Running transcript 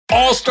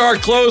All-star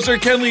closer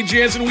Kenley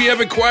Jansen, we have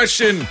a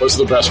question. What's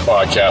the best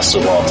podcast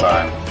of all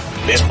time?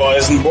 Baseball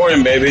isn't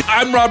boring, baby.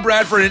 I'm Rob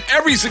Bradford, and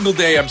every single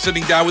day I'm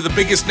sitting down with the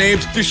biggest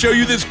names to show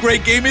you this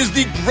great game is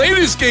the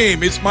greatest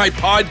game. It's my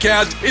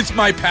podcast. It's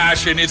my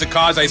passion. It's a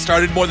cause I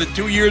started more than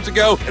 2 years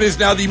ago and is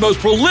now the most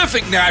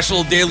prolific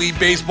national daily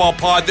baseball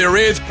pod there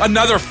is.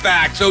 Another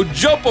fact. So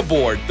jump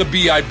aboard the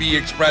BIB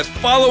Express.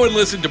 Follow and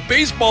listen to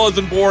Baseball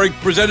Isn't Boring,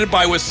 presented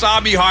by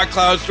Wasabi Hot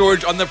Cloud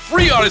Storage on the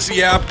free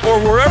Odyssey app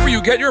or wherever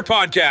you get your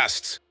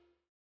podcasts.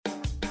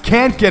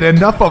 Can't get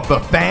enough of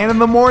the Fan in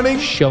the morning?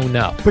 Shown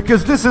up.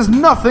 Because this is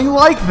nothing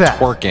like that.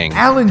 Working.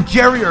 Al and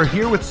Jerry are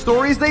here with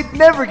stories they'd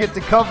never get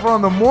to cover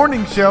on the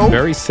morning show.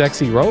 Very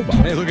sexy robot.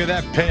 Hey, look at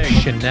that pig.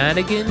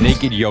 Shenanigans.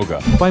 Naked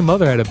yoga. My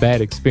mother had a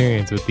bad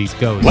experience with these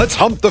ghosts. Let's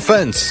hump the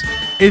fence.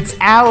 It's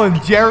Al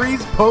and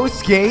Jerry's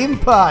post-game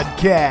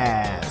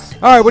podcast.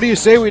 All right, what do you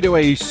say we do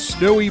a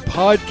snowy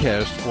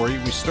podcast for you?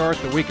 We start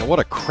the week, and what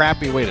a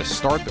crappy way to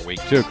start the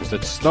week, too, because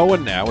it's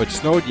snowing now. It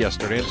snowed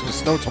yesterday, and it's going to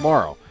snow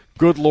tomorrow.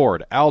 Good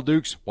Lord. Al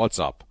Dukes, what's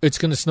up? It's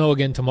going to snow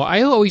again tomorrow.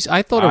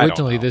 I thought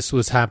originally this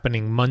was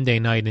happening Monday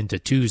night into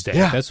Tuesday.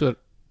 Yeah. That's what.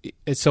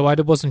 So I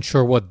wasn't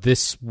sure what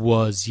this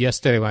was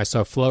yesterday when I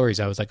saw flurries.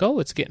 I was like, oh,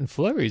 it's getting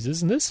flurries.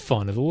 Isn't this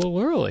fun? It's a little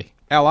early.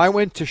 Al, I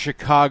went to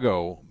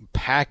Chicago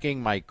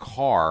packing my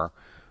car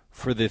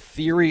for the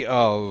theory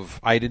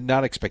of I did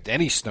not expect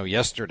any snow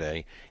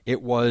yesterday.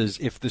 It was,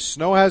 if the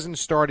snow hasn't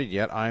started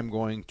yet, I'm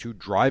going to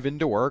drive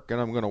into work, and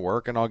I'm going to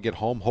work, and I'll get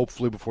home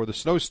hopefully before the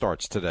snow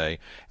starts today.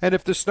 And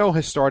if the snow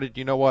has started,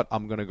 you know what?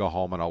 I'm going to go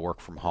home, and I'll work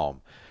from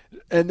home.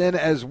 And then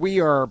as we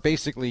are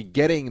basically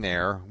getting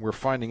there, we're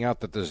finding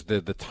out that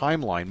the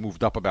timeline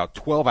moved up about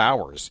 12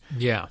 hours.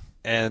 Yeah.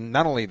 And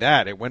not only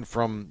that, it went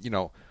from,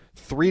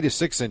 3 to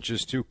 6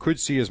 inches to could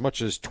see as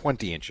much as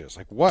 20 inches.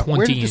 Like, what? 20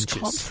 Where did this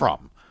inches. come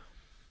from?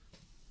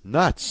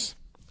 Nuts.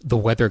 The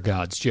weather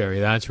gods, Jerry.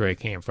 That's where it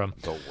came from.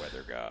 The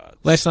weather gods.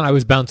 Last night I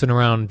was bouncing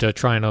around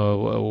trying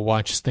to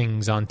watch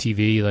things on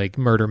TV, like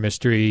murder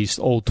mysteries,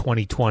 old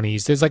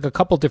 2020s. There's like a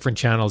couple different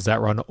channels that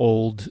run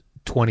old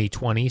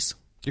 2020s.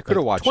 You could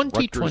have watched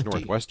 2020. Rutgers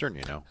Northwestern,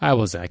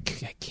 I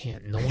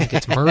can't. No one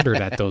gets murdered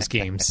at those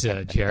games,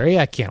 Jerry.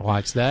 I can't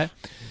watch that.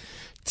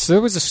 So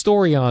there was a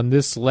story on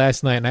this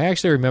last night, and I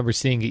actually remember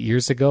seeing it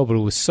years ago, but it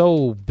was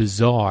so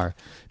bizarre.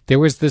 There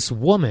was this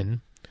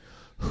woman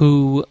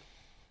who,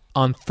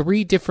 on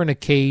 3 different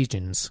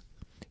occasions,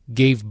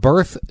 gave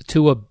birth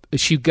to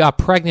she got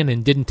pregnant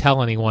and didn't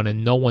tell anyone,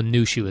 and no one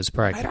knew she was I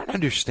pregnant. don't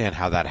understand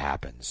how that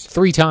happens.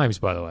 3 times,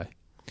 by the way.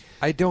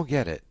 I don't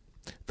get it.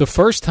 The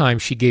first time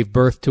she gave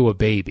birth to a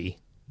baby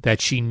that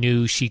she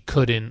knew she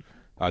couldn't.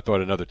 I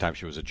thought another time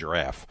she was a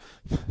giraffe.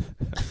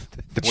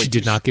 She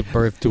did not give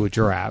birth to a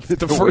giraffe.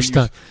 The way first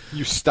time.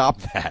 You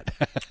stopped that.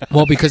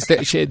 Well, because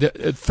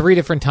 3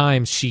 different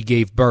times she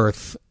gave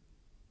birth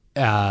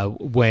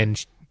when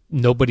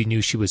nobody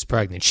knew she was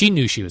pregnant. She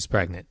knew she was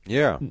pregnant.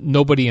 Yeah.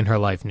 Nobody in her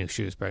life knew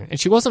she was pregnant. And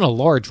she wasn't a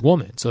large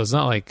woman, so it's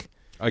not like...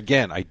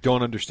 Again, I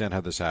don't understand how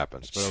this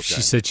happens. But okay.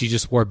 She said she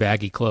just wore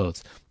baggy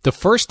clothes. The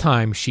first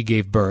time she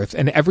gave birth,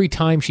 and every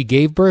time she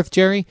gave birth,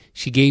 Jerry,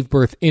 she gave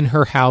birth in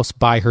her house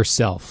by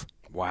herself.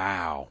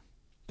 Wow.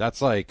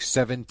 That's like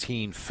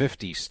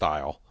 1750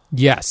 style.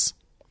 Yes.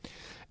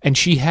 And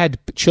she had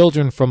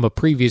children from a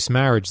previous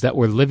marriage that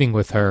were living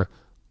with her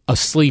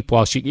asleep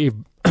while she gave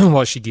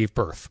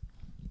birth.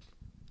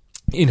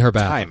 In her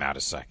bathroom. Time out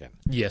a second.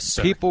 Yes,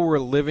 sir. People were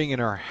living in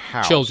her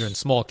house. Children,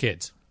 small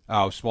kids.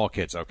 Oh, small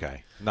kids.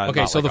 Okay. Not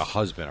so like a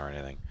husband or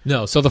anything.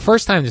 No, so the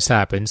first time this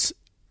happens,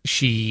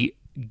 she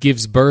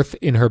gives birth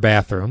in her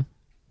bathroom,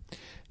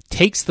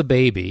 takes the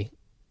baby,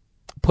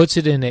 puts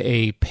it in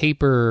a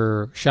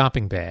paper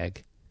shopping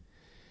bag,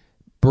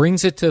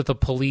 brings it to the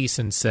police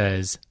and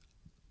says,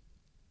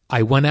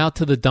 I went out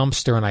to the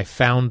dumpster and I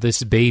found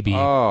this baby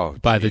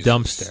by the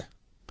dumpster.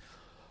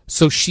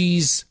 So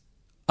she's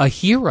a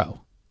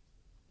hero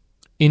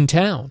in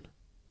town.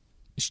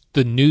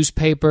 The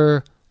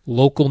newspaper,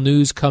 local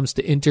news comes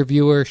to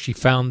interview her. She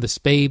found this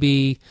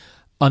baby.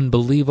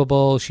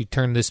 Unbelievable. She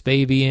turned this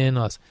baby in,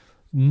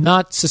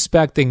 not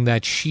suspecting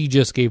that she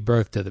just gave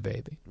birth to the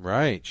baby.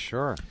 Right,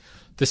 sure.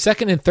 The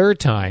second and third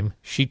time,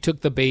 she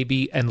took the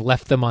baby and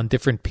left them on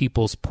different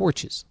people's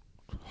porches.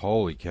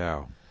 Holy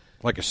cow.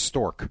 Like a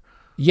stork.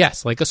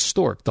 Yes, like a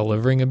stork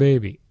delivering a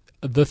baby.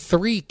 The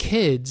 3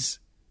 kids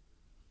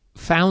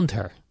found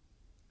her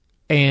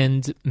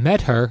and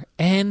met her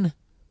and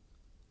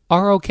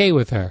are okay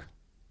with her.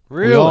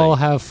 Really? We all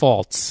have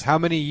faults. How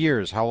many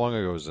years? How long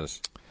ago was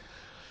this?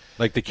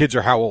 Like the kids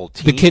are how old?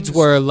 Teens? The kids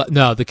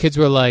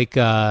were like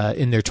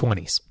in their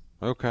 20s.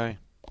 Okay.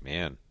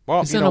 Man.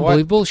 Well, Isn't that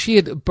unbelievable? What?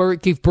 She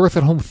gave birth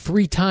at home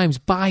 3 times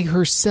by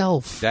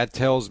herself. That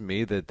tells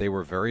me that they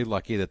were very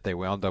lucky that they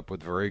wound up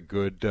with very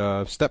good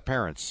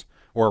step-parents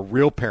or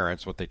real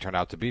parents, what they turned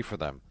out to be for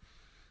them.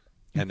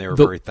 And they were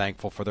very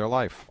thankful for their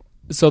life.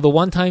 So the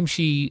one time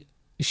she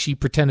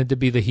pretended to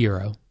be the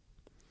hero.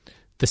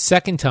 The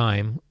second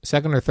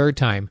or third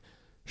time,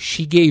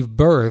 she gave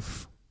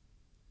birth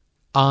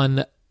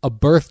on a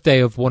birthday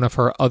of one of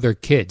her other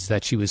kids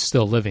that she was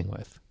still living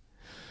with.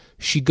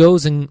 She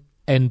goes and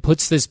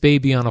puts this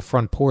baby on a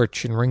front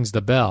porch and rings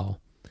the bell.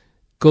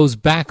 Goes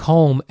back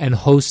home and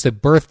hosts a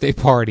birthday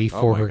party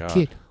for her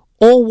kid.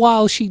 All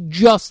while she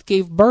just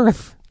gave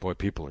birth. Boy,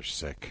 people are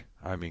sick.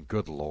 I mean,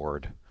 good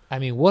Lord. I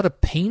mean, what a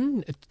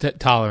pain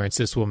tolerance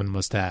this woman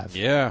must have.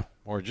 Yeah,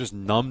 or just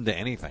numb to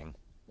anything.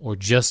 Or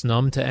just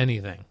numb to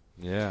anything.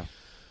 Yeah.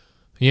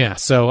 Yeah,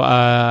 so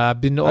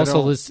I've been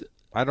also listening.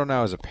 I don't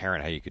know as a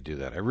parent how you could do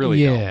that. I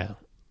really don't.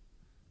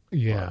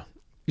 Yeah.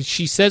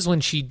 She says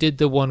when she did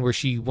the one where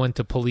she went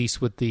to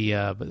police with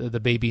the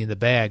baby in the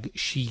bag,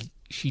 she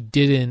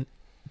didn't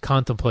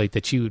contemplate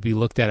that she would be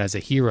looked at as a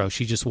hero.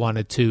 She just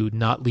wanted to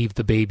not leave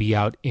the baby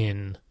out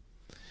in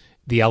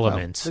the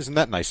elements. Well, isn't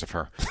that nice of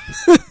her?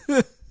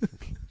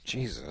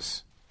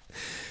 Jesus.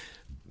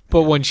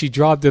 But when she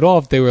dropped it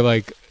off, they were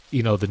like,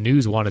 the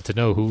news wanted to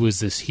know who was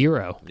this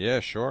hero. Yeah,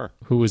 sure.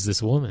 Who was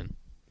this woman?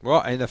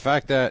 Well, and the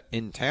fact that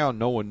in town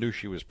no one knew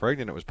she was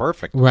pregnant, it was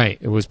perfect. Right,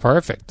 it was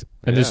perfect.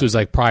 And this was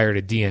like prior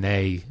to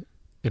DNA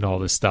and all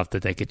this stuff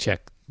that they could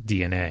check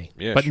DNA.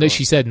 Yeah, but sure.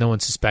 she said no one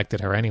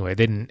suspected her anyway.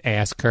 They didn't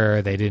ask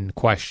her. They didn't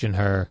question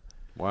her.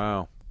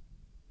 Wow.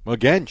 Well,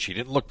 again, she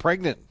didn't look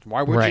pregnant.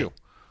 Why would you?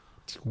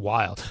 It's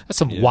wild. That's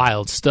some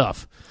wild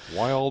stuff.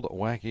 Wild,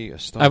 wacky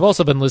stuff. I've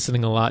also been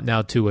listening a lot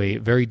now to a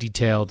very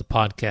detailed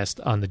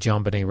podcast on the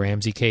JonBenet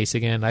Ramsey case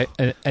again.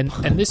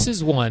 And this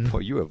is one. Boy,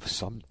 you have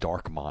some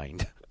dark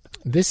mind.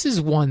 This is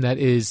one that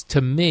is,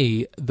 to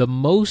me, the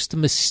most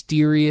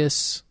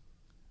mysterious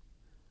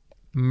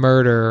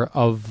murder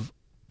of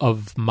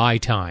my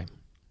time.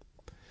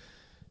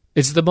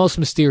 It's the most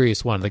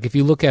mysterious one. Like, if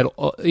you look at,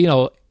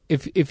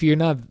 if you're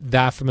not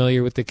that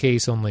familiar with the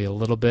case, only a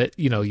little bit,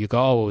 you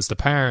go, oh, it was the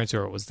parents,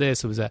 or it was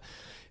this, it was that.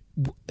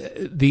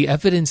 The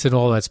evidence and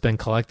all that's been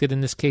collected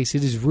in this case,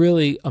 it is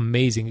really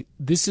amazing.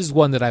 This is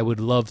one that I would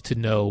love to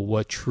know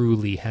what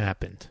truly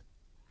happened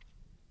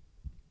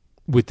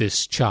with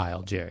this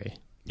child, Jerry.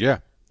 Yeah.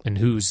 And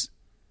who's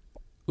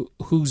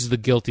the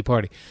guilty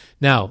party.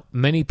 Now,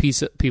 many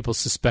people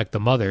suspect the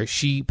mother.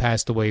 She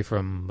passed away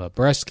from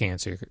breast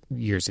cancer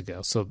years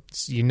ago, so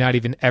you're not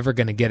even ever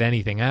going to get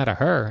anything out of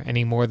her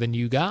any more than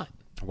you got.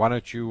 Why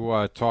don't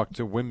you talk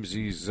to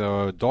Whimsy's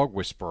dog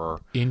whisperer?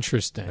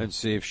 Interesting. And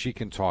see if she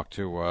can talk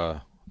to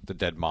the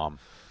dead mom.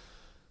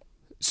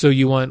 So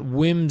you want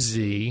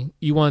Whimsy,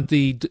 you want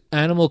the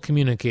animal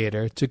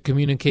communicator to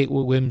communicate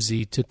with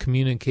Whimsy, to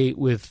communicate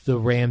with the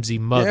Ramsey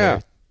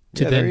mother,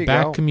 to then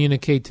back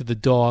communicate to the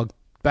dog,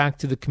 back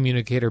to the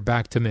communicator,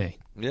 back to me.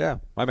 Yeah.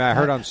 I mean, I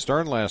heard on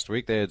Stern last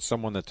week they had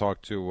someone that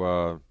talked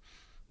to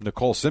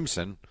Nicole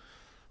Simpson.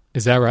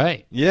 Is that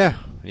right? Yeah,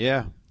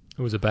 yeah.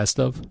 It was a best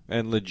of?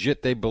 And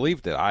legit, they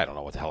believed it. I don't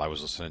know what the hell I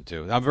was listening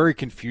to. I'm very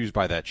confused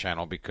by that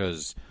channel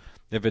because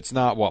if it's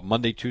not,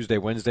 Monday, Tuesday,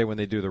 Wednesday when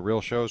they do the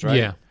real shows, right?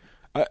 Yeah.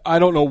 I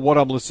don't know what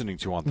I'm listening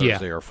to on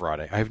Thursday or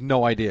Friday. I have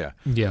no idea.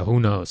 Yeah,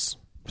 who knows?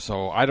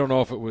 So I don't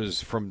know if it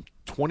was from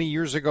 20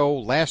 years ago,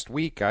 last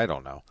week. I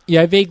don't know.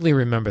 Yeah, I vaguely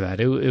remember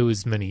that. It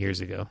was many years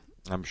ago.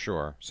 I'm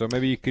sure. So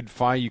maybe you could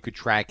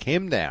track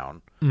him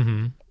down,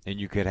 and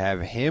you could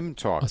have him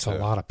talk That's to. a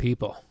lot of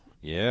people.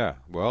 Yeah.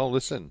 Well,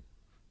 listen.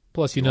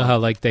 Plus, you know how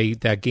like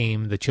that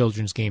game, the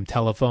children's game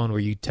Telephone,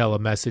 where you tell a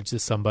message to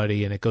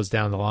somebody and it goes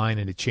down the line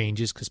and it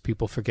changes because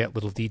people forget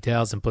little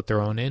details and put their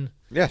own in?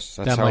 Yes,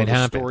 that's that how might the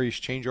happen. Stories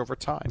change over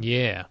time.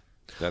 Yeah.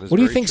 That is what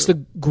do you very think's true.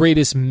 the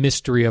greatest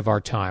mystery of our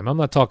time? I'm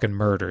not talking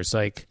murders.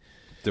 Like,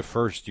 The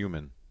first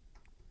human.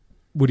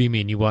 what do you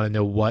mean? You want to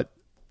know what?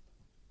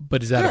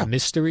 But is that a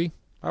mystery?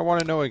 I want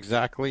to know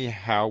exactly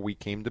how we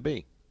came to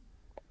be.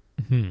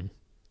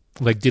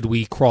 Like, did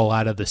we crawl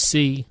out of the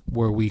sea?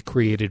 Were we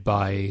created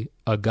by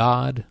a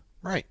god?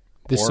 Right.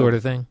 This Or sort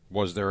of thing.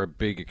 Was there a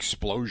big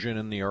explosion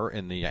in the earth,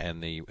 in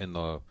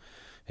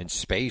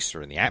space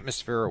or in the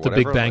atmosphere or The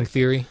whatever? Big Bang like,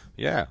 Theory.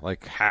 Yeah,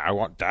 like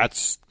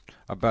that's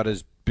about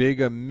as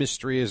big a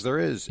mystery as there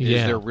is. Yeah.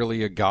 Is there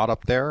really a God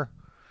up there?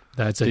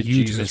 That's a Did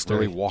huge Jesus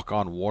mystery. really walk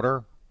on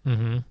water?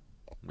 Mm-hmm.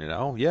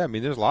 Yeah. I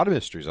mean, there's a lot of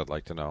mysteries I'd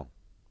like to know.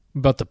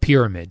 About the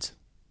pyramids.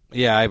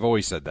 Yeah, I've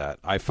always said that.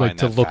 I find Like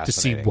to that look to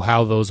see fascinating.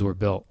 how those were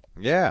built.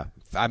 Yeah,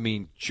 I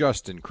mean,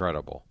 just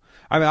incredible.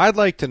 I mean, I'd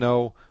like to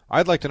know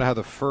how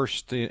the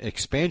first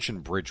expansion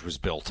bridge was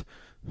built.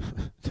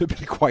 To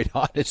be quite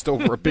honest,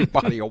 over a big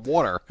body of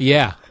water.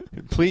 Yeah.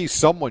 Please,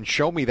 someone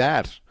show me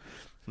that.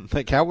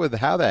 Like, how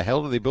the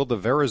hell did they build the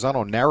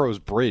Verrazano Narrows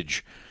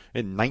Bridge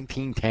in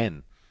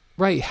 1910?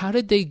 Right. How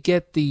did they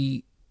get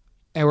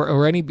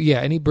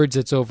any bridge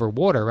that's over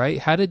water, right?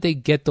 How did they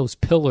get those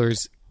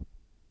pillars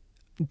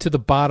to the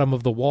bottom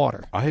of the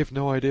water? I have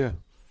no idea.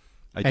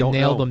 I and don't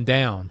nail know. them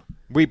down.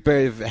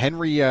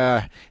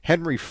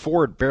 Henry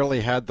Ford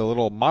barely had the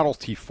little Model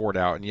T Ford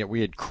out, and yet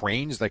we had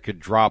cranes that could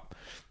drop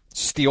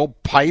steel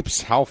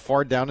pipes how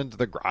far down into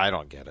the ground? I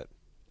don't get it.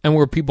 And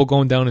were people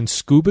going down in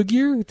scuba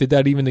gear? Did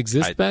that even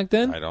exist back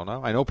then? I don't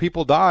know. I know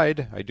people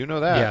died. I do know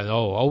that. Yeah,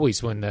 no,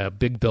 always when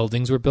big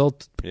buildings were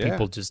built, Yeah.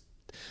 people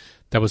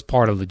that was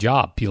part of the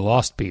job. You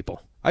lost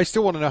people. I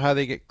still want to know how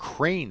they get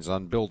cranes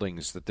on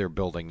buildings that they're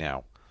building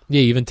now.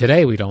 Yeah, even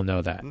today we don't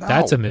know that. No.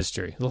 That's a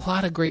mystery. A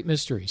lot of great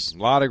mysteries.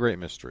 A lot of great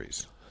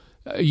mysteries.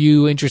 Are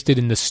you interested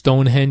in the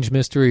Stonehenge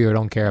mystery or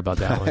don't care about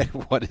that one?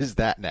 What is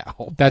that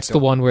now? That's the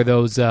one where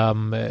those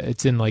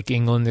it's in like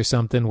England or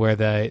something where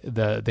they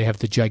have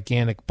the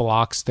gigantic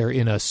blocks. They're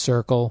in a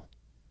circle.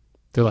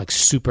 They're like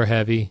super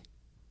heavy.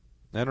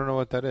 I don't know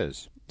what that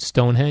is.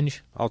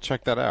 Stonehenge? I'll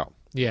check that out.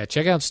 Yeah,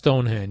 check out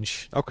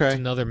Stonehenge. Okay. It's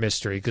another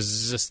mystery because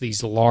it's just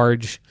these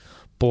large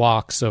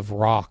blocks of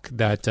rock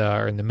that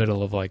are in the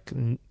middle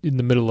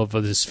of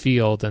this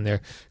field, and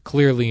they're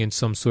clearly in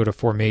some sort of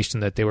formation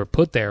that they were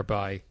put there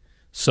by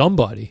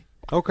somebody.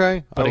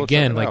 Okay. But I will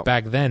again, check it like out.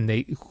 back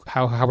then,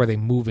 how are they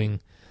moving?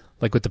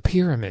 Like with the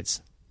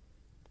pyramids.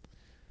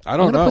 I I'm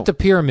don't gonna know. put the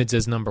pyramids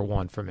as number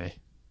one for me.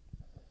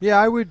 Yeah,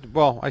 I would.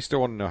 Well, I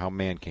still want to know how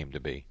man came to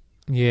be.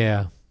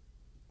 Yeah,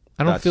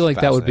 I don't That's feel like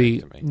that would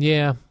be. fascinating to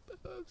Yeah,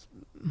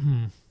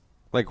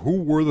 Like,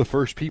 who were the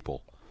first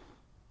people?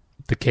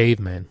 the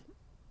caveman.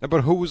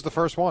 But who was the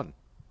first one?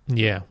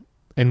 Yeah,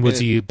 and was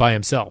he by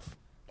himself?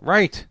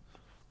 Right.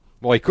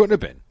 Well, he couldn't have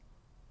been.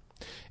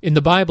 In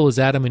the Bible, is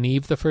Adam and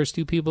Eve the first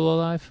two people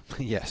alive?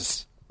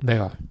 Yes. They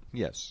are.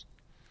 Yes.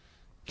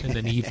 And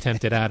then Eve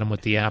tempted Adam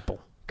with the apple,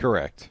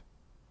 Correct.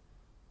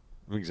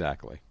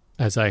 Exactly.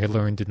 as I had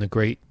learned in the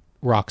great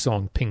rock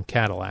song "Pink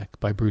Cadillac"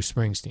 by Bruce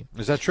Springsteen.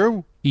 Is that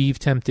true? Eve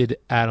tempted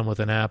Adam with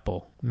an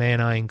apple.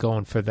 Man, I ain't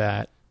going for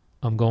that.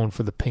 I'm going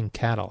for the pink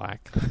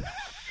Cadillac.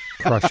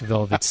 Crushed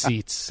velvet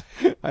seats.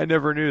 I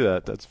never knew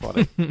that. That's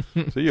funny.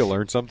 So you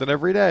learn something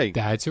every day.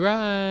 That's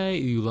right.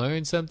 You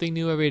learn something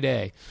new every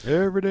day.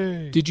 Every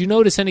day. Did you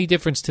notice any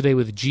difference today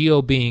with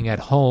Gio being at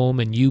home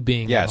and you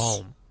being Yes. at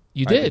home?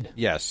 You did?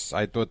 Yes.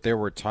 I thought there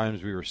were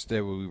times we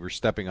were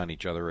stepping on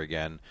each other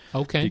again.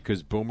 Okay.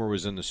 Because Boomer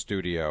was in the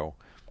studio,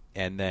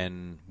 and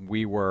then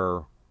we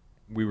were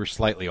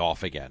slightly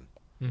off again.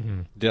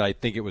 Mm-hmm. Did I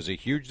think it was a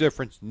huge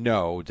difference?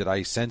 No. Did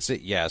I sense it?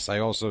 Yes. I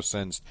also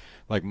sensed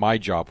like my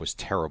job was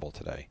terrible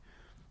today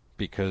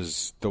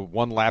because the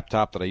one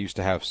laptop that I used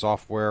to have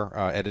software,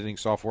 editing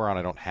software on,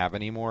 I don't have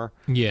anymore.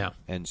 Yeah.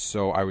 And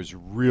so I was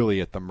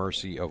really at the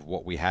mercy of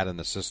what we had in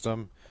the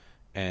system,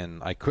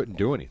 and I couldn't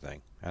do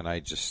anything. And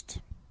I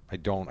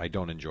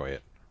don't enjoy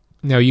it.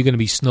 Now, are you going to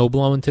be snow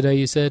blowing today,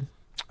 you said?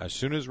 As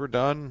soon as we're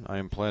done, I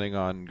am planning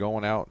on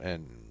going out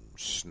and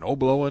snow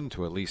blowing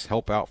to at least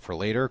help out for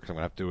later, because I'm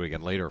going to have to do it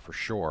again later for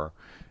sure.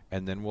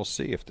 And then we'll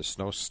see. If the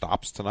snow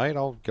stops tonight,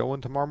 I'll go in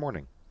tomorrow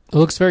morning. It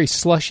looks very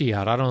slushy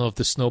out. I don't know if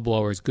the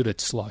snowblower is good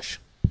at slush.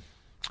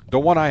 The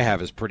one I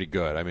have is pretty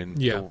good. I mean,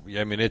 Yeah.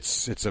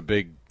 It's a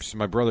big. So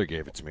my brother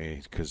gave it to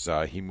me because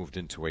he moved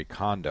into a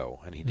condo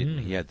and he didn't.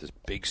 He had this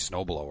big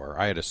snowblower.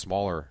 I had a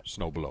smaller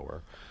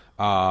snowblower,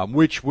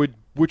 which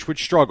would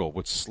struggle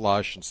with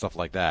slush and stuff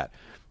like that.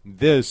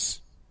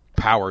 This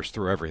powers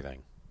through everything.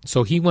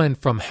 So he went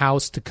from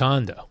house to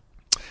condo.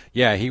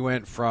 Yeah, he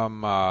went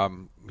from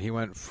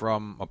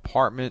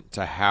apartment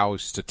to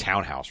house to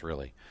townhouse,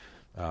 really,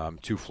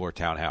 2-floor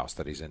townhouse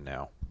that he's in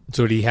now.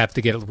 So did he have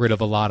to get rid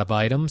of a lot of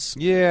items?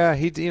 Yeah,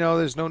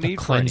 there's no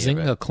need for any Cleansing,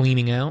 of it. a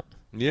cleaning out?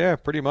 Yeah,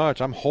 pretty much.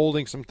 I'm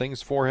holding some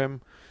things for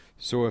him,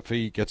 so if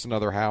he gets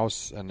another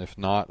house, and if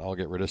not, I'll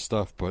get rid of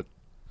stuff. But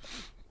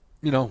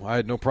I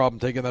had no problem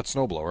taking that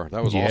snowblower.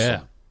 That was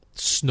awesome.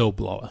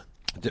 Snowblower.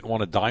 Didn't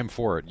want a dime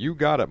for it. You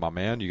got it, my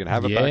man. You can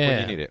have it back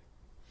when you need it.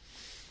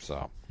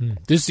 So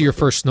This is your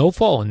first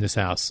snowfall in this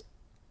house.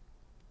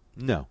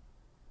 no.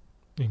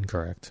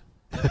 Incorrect.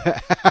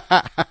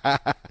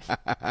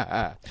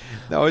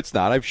 No, it's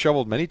not. I've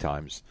shoveled many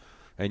times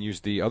and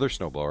used the other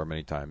snowblower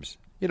many times.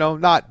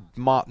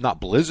 Not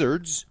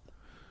blizzards.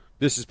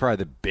 This is probably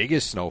the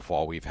biggest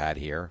snowfall we've had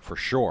here, for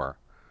sure.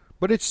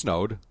 But it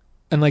snowed.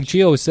 And like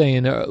Gio was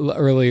saying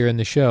earlier in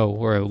the show,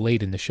 or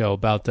late in the show,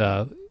 about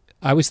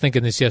I was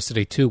thinking this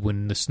yesterday too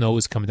when the snow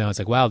was coming down. It's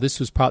like, wow, this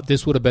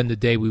would have been the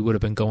day we would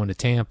have been going to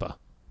Tampa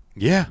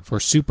Yeah. for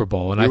Super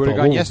Bowl. And We I would have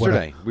thought, gone oh,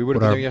 yesterday. We would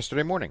have been there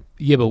yesterday morning.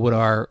 Yeah, but would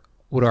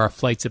our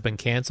flights have been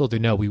canceled? Or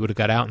no, we would have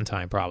got out in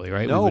time probably,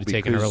 right? No, we would have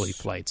taken because early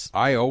flights.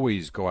 I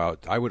always go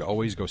out. I would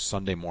always go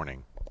Sunday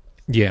morning.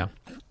 Yeah.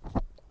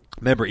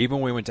 Remember, even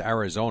when we went to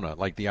Arizona,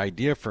 like the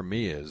idea for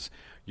me is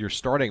you're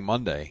starting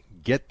Monday.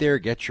 Get there,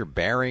 get your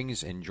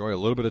bearings, enjoy a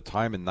little bit of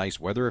time in nice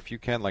weather if you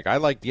can. Like I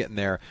like getting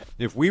there.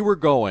 If we were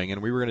going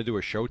and we were going to do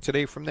a show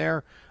today from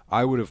there,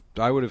 I wouldn't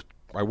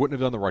have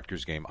done the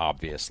Rutgers game,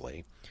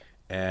 obviously,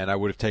 and I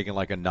would have taken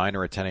like a 9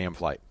 or a 10 a.m.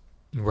 flight.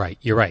 Right,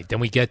 you're right. Then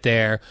we get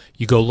there,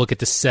 you go look at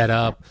the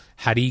setup.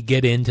 How do you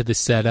get into the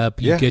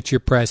setup? You Yeah. get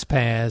your press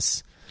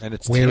pass. And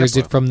it's Where is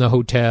Tampa. it from the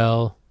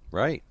hotel?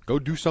 Right. Go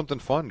do something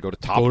fun. Go to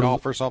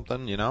Topgolf or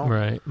something,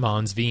 Right.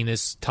 Mons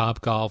Venus,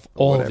 Topgolf,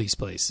 all Whatever- these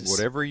places.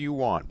 Whatever you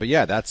want. But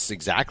yeah, that's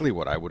exactly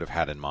what I would have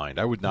had in mind.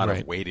 I would not have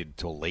Right. waited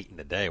till late in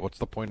the day. What's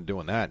the point of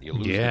doing that? You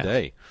lose Yeah. the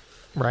day.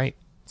 Right.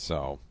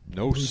 So,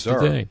 no, Who's sir.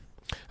 today?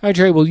 All right,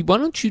 Trey, well, why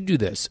don't you do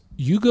this?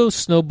 You go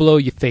snow blow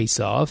your face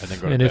off. And then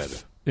go to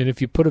bed.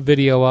 If you put a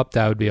video up,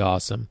 that would be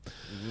awesome.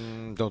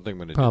 Don't think I'm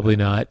going to Probably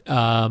do that.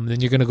 not.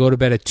 Then you're going to go to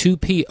bed at 2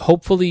 p.m.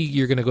 Hopefully,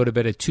 you're going to go to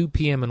bed at 2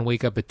 p.m. and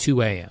wake up at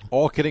 2 a.m.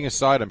 All kidding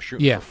aside, I'm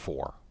shooting Yeah. for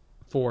 4.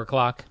 4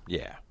 o'clock?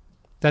 Yeah.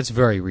 That's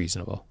very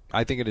reasonable.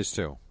 I think it is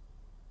too.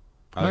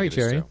 All right,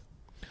 Jerry.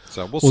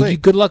 So we'll Well, see.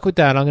 good luck with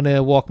that. I'm going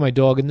to walk my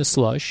dog in the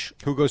slush.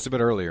 Who goes to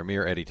bed earlier, me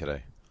or Eddie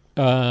today?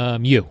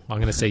 You. I'm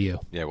going to say you.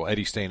 Yeah, well,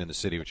 Eddie's staying in the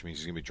city, which means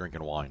he's going to be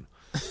drinking wine.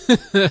 See,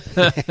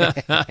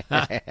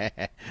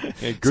 that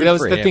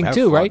was the thing,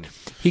 too, right?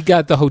 He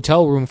got the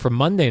hotel room for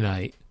Monday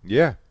night.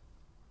 Yeah.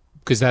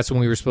 Because that's when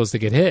we were supposed to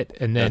get hit.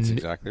 And then That's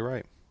exactly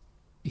right.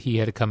 he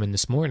had to come in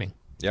this morning.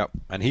 Yep.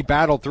 And he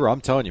battled through.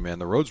 I'm telling you, man,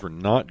 the roads were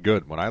not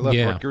good. When I left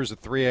Rutgers at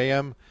 3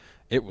 a.m.,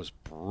 it was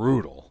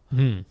brutal.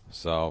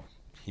 So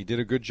he did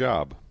a good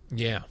job.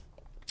 Yeah.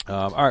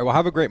 All right, well,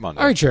 have a great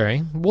Monday. All right,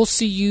 Jerry. We'll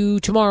see you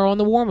tomorrow on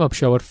the warm-up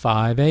show at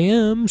 5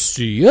 a.m.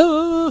 See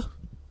ya!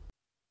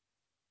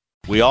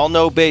 We all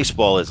know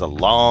baseball is a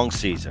long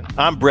season.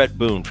 I'm Brett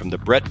Boone from the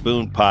Brett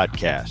Boone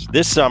Podcast.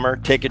 This summer,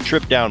 take a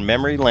trip down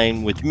memory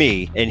lane with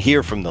me and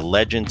hear from the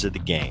legends of the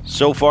game.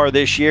 So far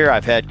this year,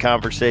 I've had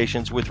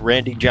conversations with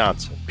Randy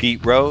Johnson,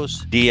 Pete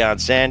Rose, Deion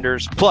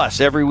Sanders. Plus,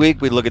 every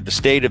week we look at the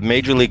state of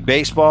Major League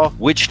Baseball,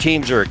 which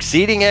teams are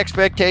exceeding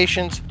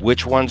expectations,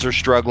 which ones are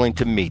struggling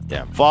to meet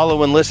them.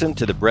 Follow and listen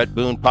to the Brett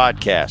Boone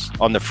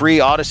Podcast on the free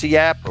Odyssey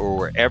app or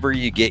wherever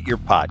you get your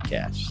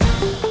podcasts.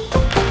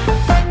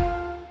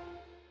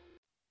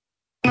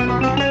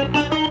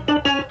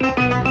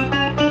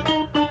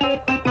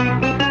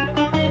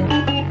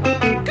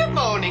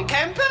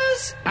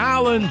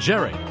 Alan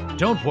Jerry.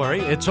 Don't worry,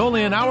 it's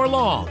only an hour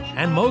long,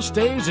 and most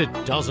days it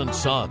doesn't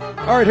suck.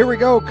 All right, here we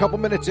go. A couple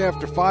minutes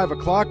after 5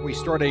 o'clock, we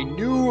start a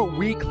new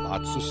week.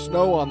 Lots of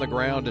snow on the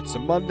ground. It's a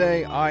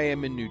Monday. I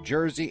am in New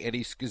Jersey.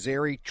 Eddie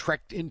Scazzeri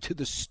trekked into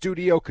the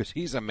studio because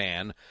he's a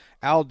man.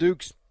 Al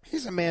Dukes,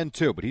 he's a man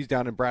too, but he's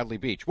down in Bradley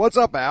Beach. What's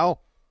up, Al?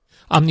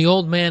 I'm the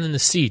old man in the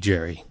sea,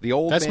 Jerry. The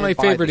old That's man my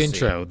by favorite the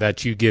intro sea.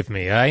 that you give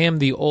me. I am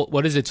the old.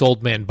 What is it? It's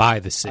old man by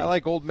the sea. I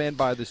like old man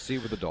by the sea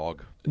with a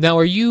dog. Now,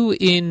 are you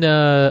in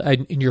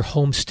your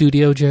home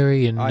studio,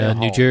 Jerry, in I am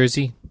New home.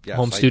 Jersey? Yes,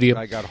 Home studio.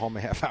 I got home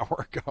a half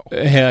hour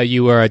ago.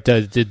 You were at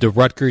the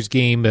Rutgers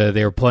game.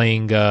 They were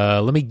playing.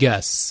 Let me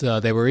guess.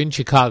 They were in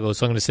Chicago,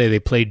 so I'm going to say they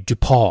played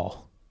DePaul.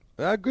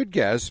 Good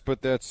guess,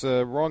 but that's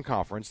wrong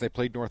conference. They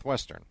played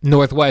Northwestern.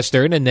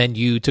 Northwestern, and then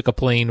you took a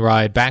plane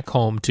ride back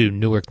home to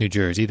Newark, New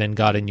Jersey, then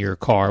got in your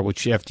car,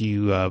 which after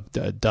you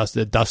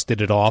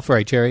dusted it off,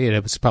 right, Jerry? And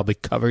it was probably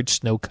covered,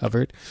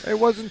 snow-covered. It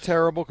wasn't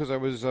terrible because I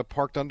was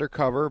parked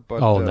undercover, but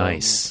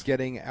nice.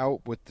 Getting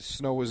out with the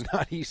snow was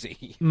not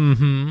easy.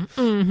 Mm-hmm.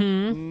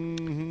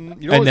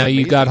 You know And now you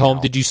amazing, got home.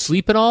 Al? Did you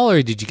sleep at all,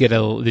 or did you get a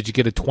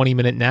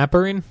 20-minute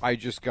napper in? I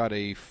just got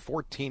a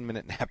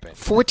 14-minute nap in.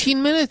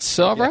 14 minutes.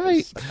 All Yes.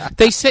 right.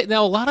 They say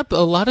now a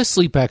lot of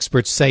sleep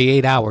experts say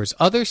 8 hours.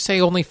 Others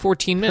say only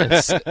 14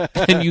 minutes,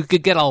 and you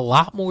could get a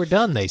lot more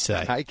done. They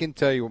say. I can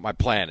tell you what my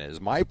plan is.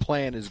 My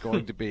plan is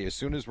going to be as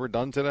soon as we're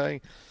done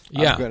today,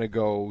 Yeah. I'm going to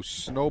go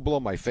snow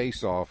blow my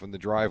face off in the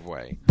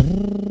driveway.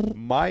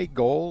 My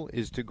goal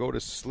is to go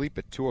to sleep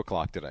at 2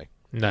 o'clock today.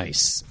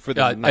 Nice For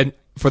the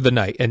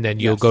night. and then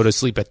you'll Yes. go to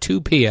sleep at 2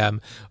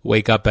 p.m.,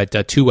 wake up at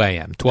 2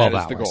 a.m., 12 That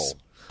is hours. the goal.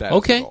 That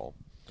Okay. is the goal.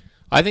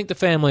 I think the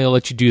family will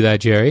let you do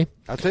that, Jerry.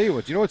 I'll tell you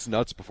what. You know what's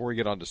nuts before we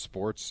get on to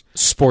sports?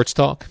 Sports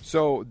talk.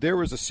 So there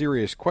was a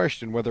serious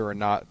question whether or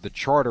not the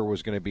charter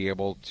was going to be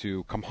able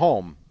to come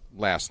home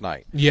last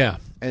night. Yeah.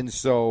 And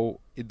so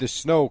the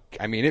snow,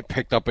 I mean, it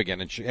picked up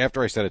again. And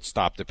after I said it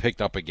stopped, it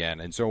picked up again.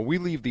 And so when we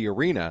leave the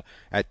arena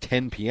at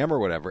 10 p.m. or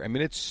whatever, I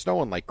mean, it's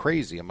snowing like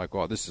crazy. I'm like,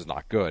 well, this is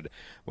not good.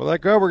 We're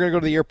like, oh, we're going to go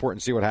to the airport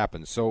and see what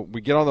happens. So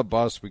we get on the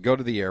bus. We go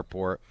to the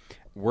airport.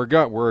 We're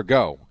a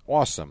go.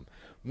 Awesome.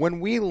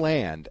 When we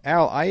land,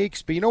 Al,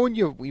 you know when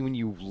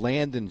you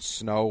land in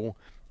snow,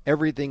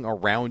 everything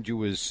around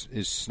you is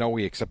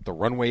snowy except the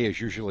runway is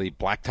usually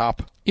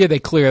blacktop? Yeah, they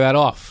clear that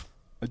off.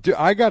 Dude,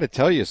 I got to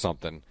tell you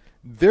something.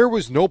 There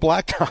was no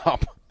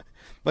blacktop.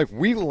 Like,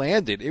 we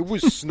landed. It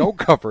was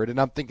snow-covered,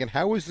 and I'm thinking,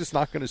 how is this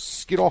not going to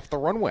skid off the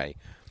runway?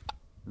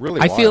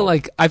 Really I wild.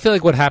 feel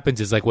like what happens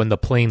is like when the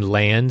plane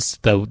lands,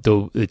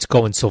 it's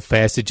going so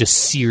fast it just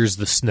sears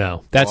the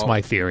snow. That's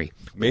my theory.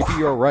 Maybe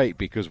you're right,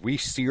 because we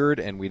seared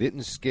and we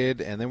didn't skid,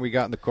 and then we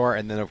got in the car,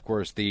 and then, of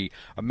course, the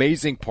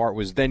amazing part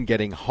was then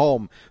getting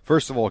home.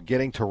 First of all,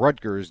 getting to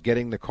Rutgers,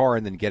 getting the car,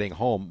 and then getting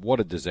home. What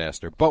a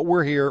disaster. But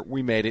we're here.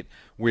 We made it.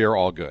 We are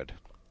all good.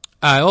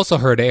 I also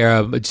heard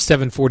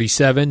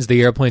 747s,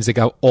 the airplanes that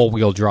got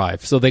all-wheel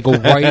drive. So they go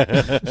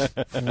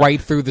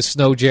right through the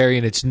snow, Jerry,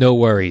 and it's no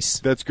worries.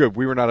 That's good.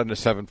 We were not in a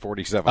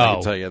 747, I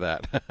can tell you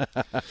that.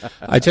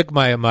 I took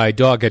my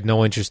dog had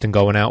no interest in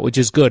going out, which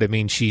is good. I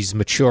mean, she's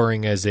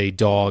maturing as a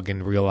dog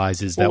and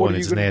realizes that Well, what when are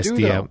it's you gonna do,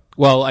 nasty though? out.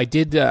 Well, I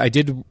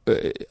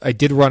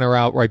did run her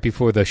out right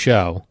before the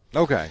show.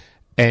 Okay.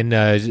 And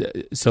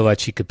so that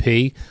she could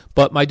pee.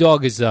 But my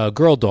dog is a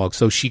girl dog,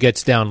 so she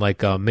gets down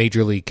like a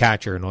major league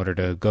catcher in order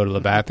to go to the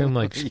bathroom.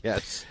 Like,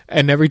 Yes.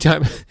 And every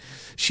time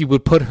she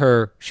would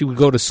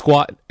go to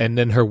squat, and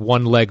then her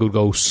one leg would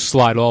go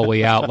slide all the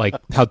way out, like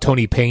how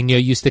Tony Pena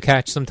used to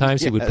catch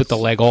sometimes. He would put the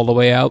leg all the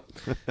way out.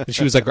 And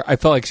she was like, I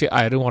felt like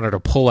I didn't want her to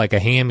pull like a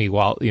hammy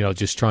while,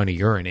 just trying to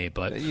urinate.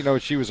 But You know,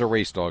 she was a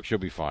race dog. She'll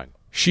be fine.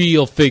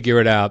 She'll figure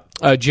it out.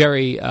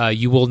 Jerry,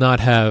 you will not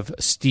have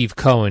Steve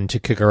Cohen to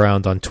kick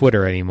around on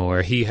Twitter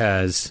anymore. He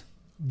has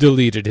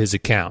deleted his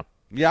account.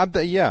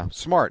 Yeah,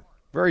 smart.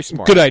 Very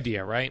smart. Good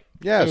idea, right?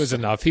 Yes. It was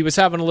enough. He was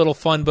having a little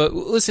fun, but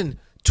listen,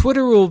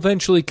 Twitter will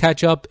eventually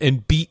catch up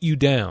and beat you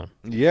down.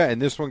 Yeah,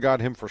 and this one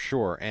got him for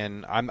sure.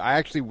 And I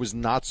actually was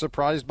not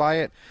surprised by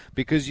it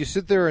because you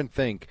sit there and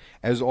think,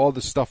 as all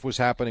the stuff was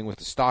happening with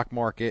the stock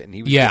market and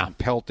he was getting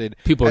pelted.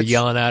 People are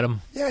yelling at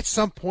him. Yeah, at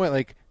some point,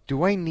 like,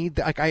 do I need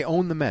that? Like, I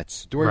own the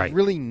Mets. Do I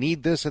really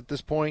need this at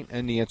this point?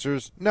 And the answer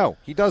is no,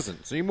 he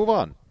doesn't. So you move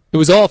on. It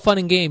was all fun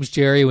and games,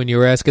 Jerry, when you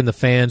were asking the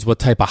fans what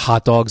type of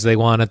hot dogs they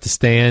want at the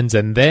stands.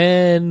 And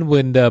then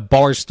when the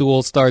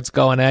Barstool starts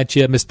going at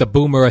you, Mr.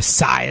 Boomer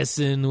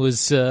Esiason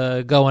was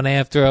going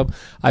after him.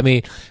 I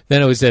mean,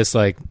 then it was just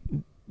like,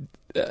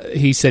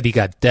 he said he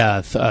got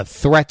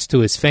threats to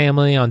his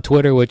family on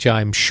Twitter, which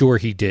I'm sure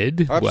he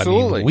did.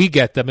 Absolutely. I mean, we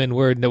get them, and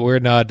we're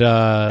not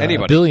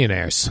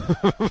billionaires.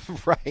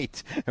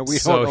 Right. And we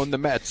don't own the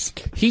Mets.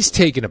 He's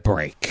taking a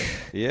break.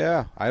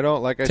 Yeah. I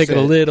don't, like I said.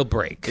 Taking a little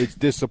break. It's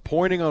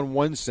disappointing on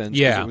one sense.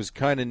 Yeah. It was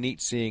kind of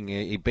neat seeing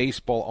a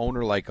baseball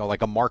owner like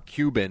a Mark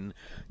Cuban,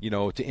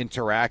 to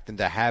interact and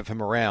to have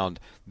him around.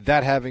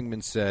 That having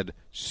been said,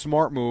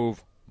 smart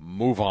move,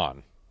 move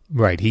on.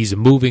 Right, he's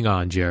moving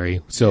on,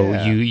 Jerry. So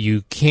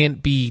you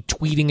can't be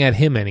tweeting at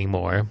him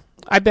anymore.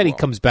 I bet he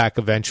comes back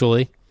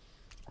eventually.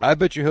 I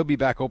bet you he'll be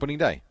back opening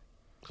day.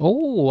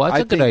 Oh,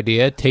 that's a good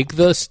idea. Take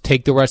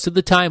the rest of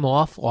the time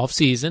off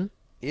season.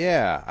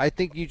 Yeah, I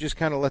think you just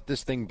kind of let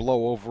this thing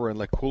blow over and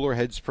let cooler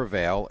heads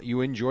prevail. You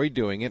enjoy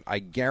doing it. I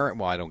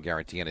don't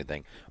guarantee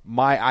anything.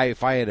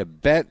 If I had a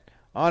bet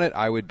on it,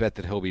 I would bet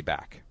that he'll be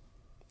back.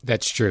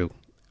 That's true.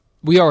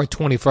 We are a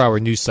 24-hour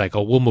news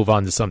cycle. We'll move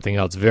on to something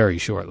else very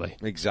shortly.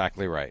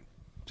 Exactly right.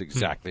 That's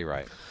exactly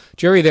right.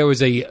 Jerry, there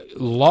was a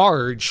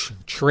large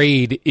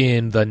trade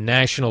in the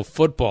National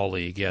Football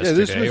League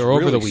yesterday or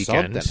over the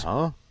weekend.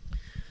 Huh?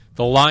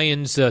 The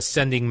Lions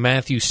sending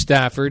Matthew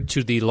Stafford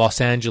to the Los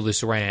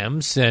Angeles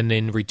Rams, and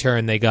in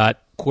return they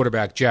got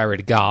quarterback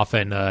Jared Goff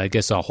and I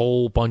guess a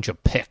whole bunch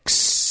of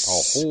picks.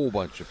 A whole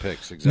bunch of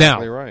picks.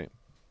 Exactly right.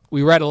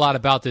 We read a lot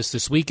about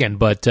this weekend,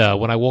 but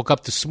when I woke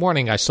up this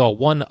morning, I saw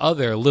one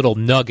other little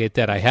nugget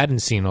that I hadn't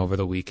seen over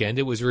the weekend.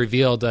 It was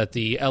revealed that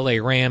the L.A.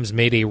 Rams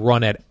made a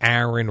run at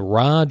Aaron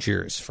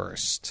Rodgers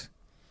first.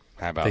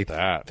 How about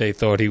that? They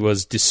thought he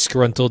was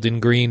disgruntled in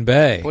Green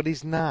Bay. But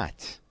he's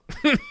not.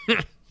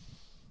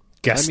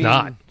 Guess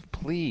not.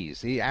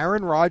 Please.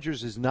 Aaron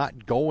Rodgers is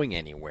not going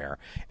anywhere.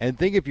 And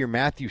think if you're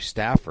Matthew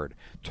Stafford.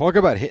 Talk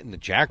about hitting the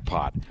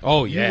jackpot.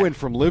 Oh, yeah. You went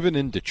from living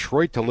in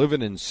Detroit to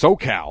living in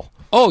SoCal.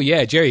 Oh,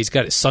 yeah, Jerry's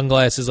got his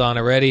sunglasses on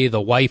already.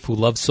 The wife who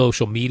loves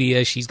social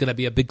media, she's going to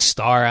be a big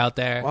star out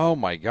there. Oh,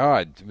 my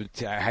God.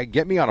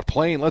 Get me on a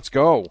plane. Let's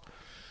go.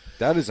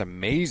 That is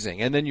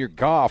amazing. And then you're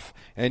Goff,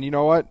 and you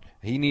know what?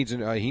 He needs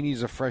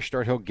a fresh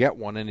start. He'll get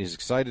one, and he's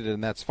excited,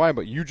 and that's fine.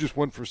 But you just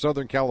went from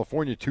Southern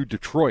California to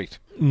Detroit.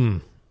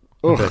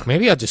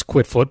 Maybe I'll just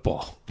quit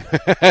football.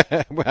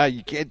 Well,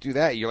 you can't do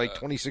that. You're like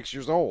 26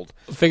 years old.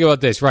 Think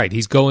about this, right?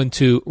 He's going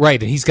to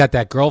and he's got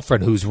that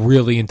girlfriend who's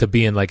really into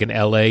being like an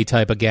LA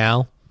type of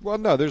gal. Well,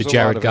 no, there's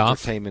Jared lot of Goff.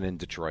 entertainment in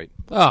Detroit.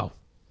 Oh,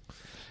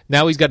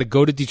 now he's got to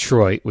go to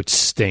Detroit, which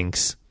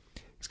stinks.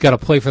 He's got to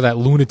play for that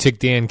lunatic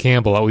Dan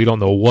Campbell. We don't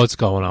know what's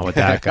going on with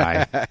that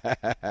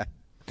guy.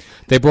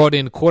 They brought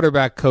in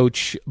quarterback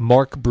coach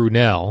Mark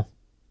Brunell.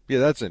 Yeah,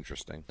 that's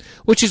interesting.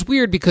 Which is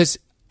weird because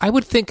I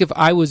would think if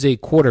I was a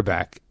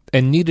quarterback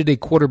and needed a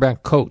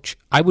quarterback coach,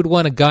 I would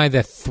want a guy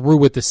that threw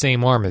with the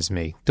same arm as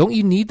me. Don't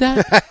you need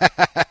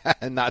that?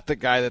 And not the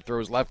guy that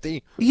throws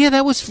lefty? Yeah,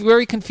 that was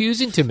very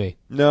confusing to me.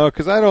 No,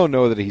 because I don't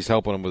know that he's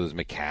helping him with his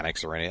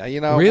mechanics or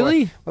anything.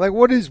 Really?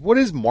 What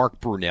is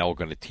Mark Brunell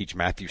going to teach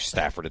Matthew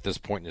Stafford at this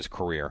point in his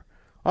career?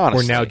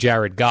 Honestly. Or now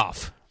Jared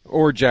Goff.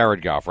 Or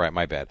Jared Goff, right?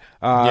 My bad.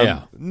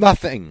 Yeah.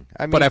 Nothing.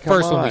 I mean, but at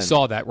first on. when we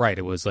saw that, right,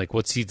 it was like,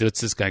 what's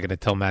this guy going to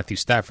tell Matthew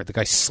Stafford? The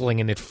guy's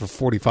slinging it for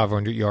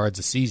 4,500 yards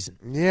a season.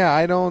 Yeah,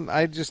 I don't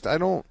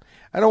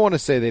want to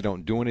say they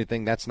don't do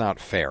anything. That's not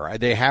fair.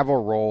 They have a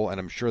role, and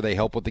I'm sure they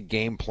help with the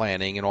game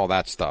planning and all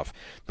that stuff.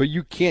 But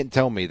you can't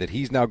tell me that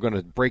he's now going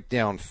to break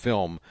down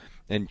film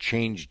and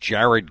change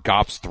Jared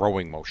Goff's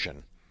throwing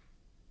motion.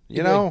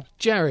 You know?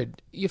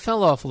 Jared, you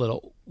fell off a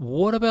little.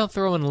 What about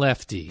throwing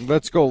lefty?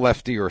 Let's go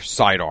lefty or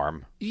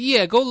sidearm.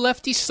 Yeah, go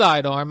lefty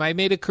sidearm. I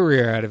made a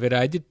career out of it.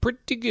 I did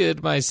pretty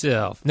good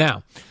myself.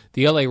 Now,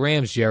 the L.A.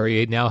 Rams,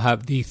 Jerry, now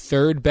have the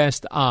third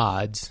best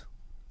odds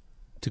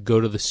to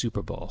go to the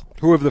Super Bowl.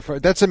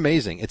 That's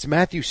amazing. It's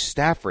Matthew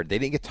Stafford. They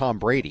didn't get Tom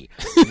Brady.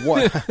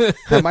 What?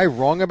 Am I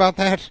wrong about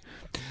that?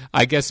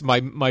 I guess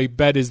my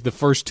bet is the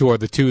first two are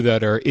the two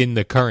that are in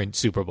the current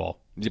Super Bowl.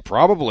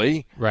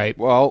 Probably. Right.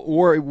 Well,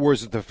 or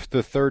was it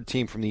the third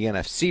team from the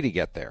NFC to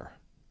get there?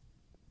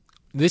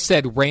 This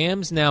said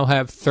Rams now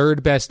have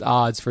third best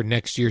odds for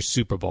next year's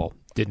Super Bowl.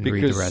 Didn't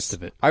read the rest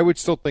of it. I would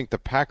still think the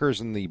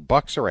Packers and the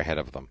Bucks are ahead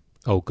of them.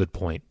 Oh, good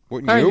point.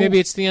 Wouldn't All right, you? maybe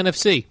it's the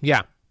NFC.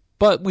 Yeah.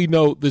 But we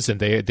know, listen,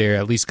 they're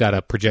at least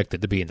got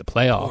projected to be in the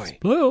playoffs.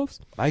 Playoffs.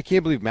 I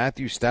can't believe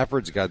Matthew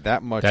Stafford's got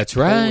that much That's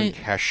right.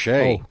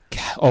 cachet.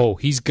 Oh,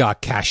 he's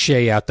got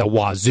cachet out the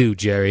wazoo,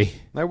 Jerry.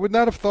 I would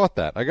not have thought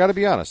that. I got to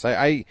be honest.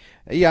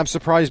 I'm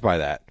surprised by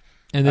that.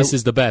 And this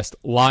is the best.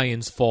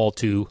 Lions fall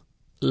to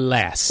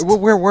last. Well,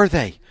 where were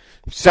they?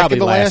 Probably Second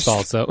to last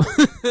last also.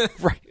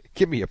 Right.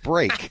 Give me a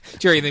break.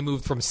 Jerry, they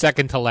moved from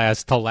second to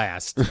last to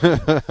last.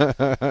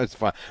 That's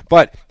fine.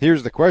 But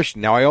here's the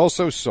question. Now, I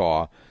also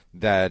saw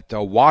that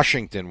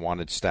Washington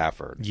wanted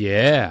Stafford.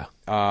 Yeah.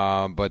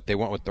 But they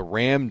went with the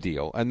Ram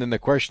deal. And then the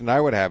question I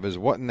would have is,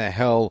 what in the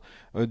hell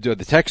are the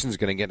Texans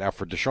going to get now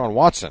for Deshaun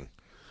Watson?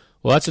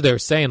 Well, that's what they were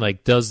saying.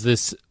 Like, has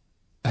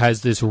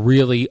this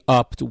really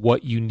upped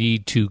what you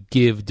need to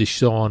give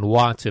Deshaun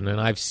Watson?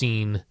 And I've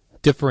seen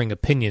differing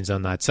opinions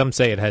on that. Some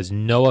say it has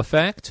no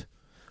effect.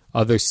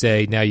 Others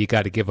say now you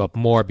got to give up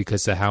more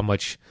because of how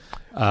much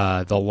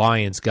the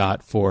Lions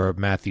got for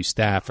Matthew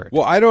Stafford.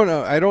 Well, I don't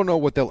know. I don't know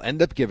what they'll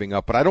end up giving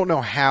up, but I don't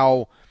know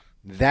how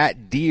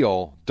that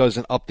deal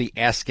doesn't up the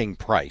asking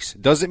price.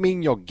 Doesn't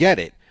mean you'll get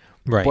it.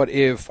 Right. But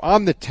if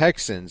I'm the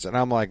Texans and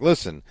I'm like,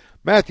 listen,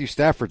 Matthew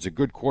Stafford's a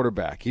good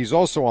quarterback. He's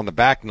also on the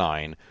back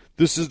nine.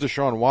 This is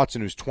Deshaun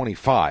Watson, who's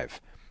 25.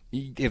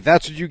 If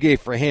that's what you gave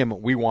for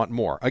him, we want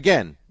more.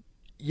 Again,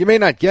 you may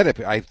not get it,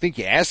 but I think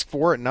you ask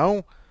for it,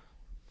 no?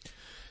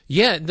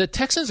 Yeah, the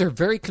Texans are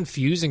very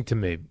confusing to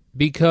me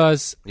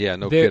because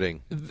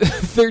kidding.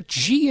 Their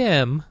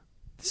GM,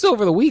 this is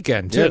over the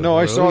weekend, too. Yeah, no,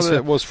 I saw that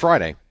it was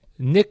Friday.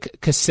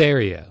 Nick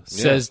Caserio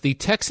says the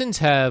Texans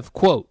have,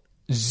 quote,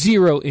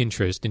 zero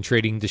interest in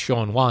trading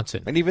Deshaun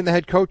Watson. And even the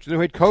new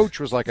head coach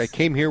was like, I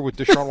came here with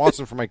Deshaun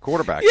Watson for my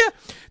quarterback. Yeah.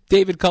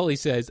 David Culley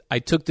says, I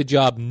took the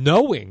job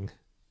knowing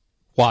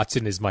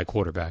Watson is my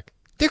quarterback.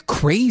 They're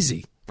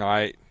crazy.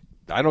 I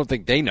don't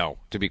think they know,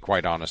 to be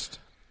quite honest.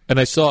 And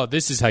I saw,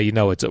 this is how you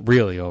know it's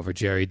really over,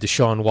 Jerry.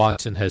 Deshaun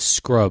Watson has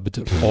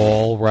scrubbed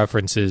all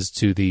references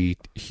to the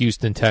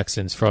Houston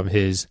Texans from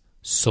his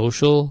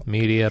social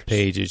media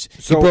pages.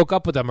 So, he broke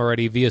up with them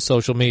already via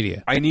social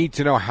media. I need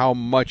to know how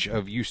much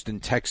of Houston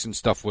Texan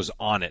stuff was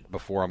on it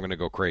before I'm going to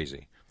go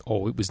crazy.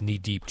 Oh, it was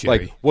knee-deep, Jerry.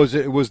 Like, was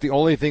the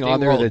only thing on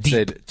there that deep.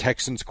 said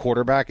Texans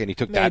quarterback, and he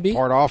took Maybe. that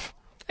part off?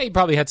 He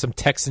probably had some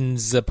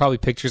Texans, probably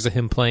pictures of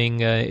him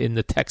playing in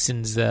the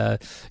Texans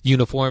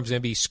uniforms.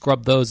 Maybe he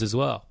scrubbed those as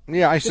well.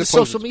 Yeah, I suppose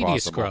social it's media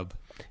possible. scrub.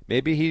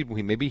 Maybe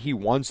he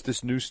wants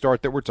this new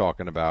start that we're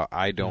talking about.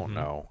 I don't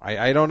know.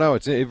 I don't know.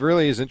 It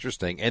really is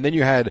interesting. And then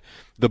you had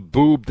the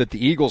boob that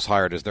the Eagles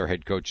hired as their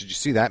head coach. Did you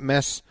see that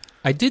mess?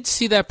 I did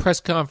see that press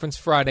conference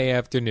Friday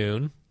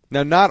afternoon.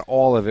 Now, not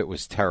all of it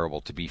was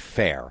terrible, to be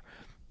fair,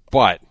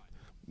 but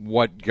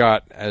what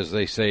got, as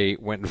they say,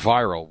 went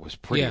viral was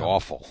pretty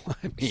awful.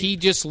 I mean, he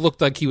just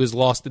looked like he was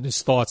lost in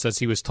his thoughts as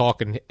he was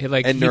talking.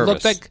 Like, and he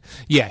nervous. Looked like,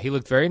 he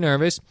looked very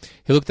nervous.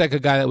 He looked like a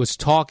guy that was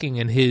talking,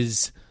 and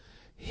his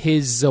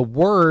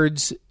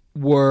words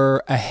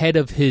were ahead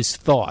of his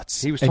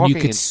thoughts. He was and talking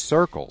in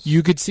circles.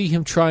 You could see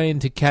him trying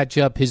to catch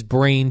up, his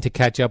brain to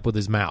catch up with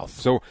his mouth.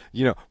 So,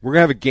 we're going to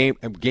have a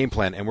game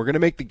plan, and we're going to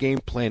make the game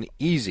plan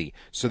easy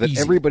so that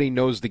everybody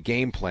knows the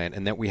game plan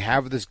and that we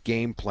have this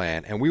game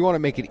plan, and we want to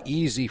make it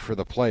easy for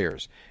the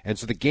players. And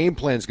so the game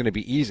plan is going to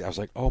be easy. I was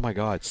like, oh, my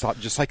God,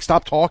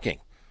 stop talking.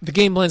 The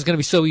game plan is going to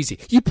be so easy.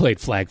 You played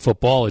flag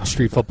football and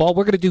street football.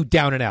 We're going to do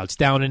down and outs,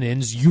 down and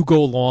ins. You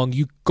go long,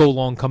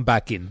 come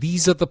back in.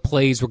 These are the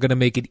plays. We're going to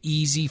make it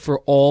easy for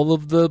all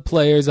of the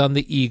players on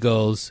the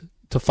Eagles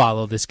to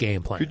follow this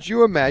game plan. Could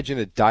you imagine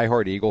a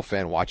diehard Eagle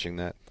fan watching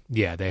that?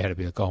 Yeah, they had to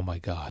be like, oh, my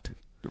God.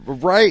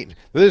 Right.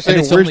 They're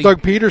saying, where's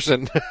Doug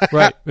Peterson?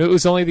 Right. It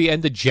was only the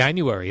end of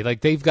January.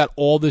 Like, they've got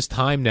all this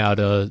time now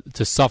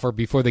to suffer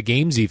before the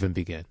games even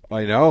begin.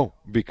 I know,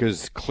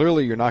 because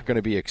clearly you're not going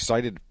to be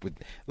excited with.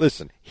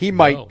 Listen, he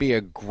might be a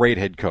great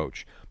head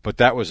coach, but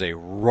that was a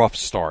rough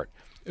start.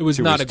 It was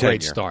not a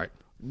great start.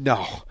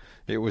 No,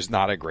 it was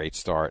not a great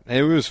start. And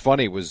it was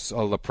funny. Was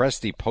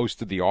Lepresti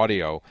posted the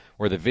audio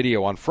or the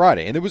video on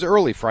Friday, and it was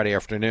early Friday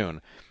afternoon,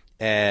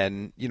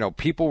 and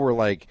people were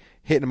like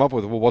hitting him up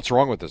with, well, what's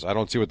wrong with this? I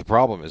don't see what the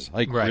problem is.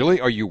 Like, really?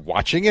 Are you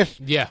watching it?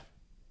 Yeah.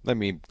 I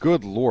mean,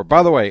 good Lord.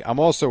 By the way, we're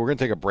going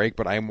to take a break,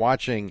 but I'm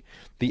watching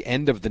the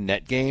end of the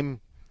Net game.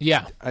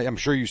 Yeah. I'm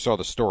sure you saw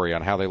the story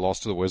on how they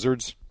lost to the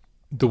Wizards.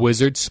 The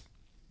Wizards?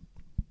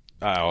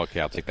 Oh,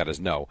 okay. I'll take that as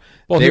no.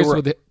 Well,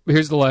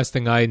 here's the last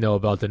thing I know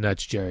about the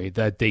Nets, Jerry,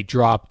 that they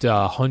dropped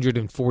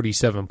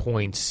 147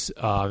 points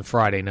on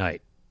Friday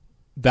night.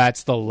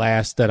 That's the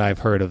last that I've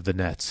heard of the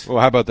Nets. Well,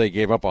 how about they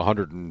gave up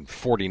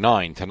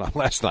 149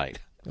 last night?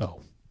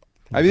 Oh.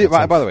 I mean,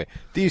 by the way,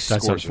 these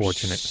that's scores are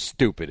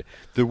stupid.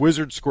 The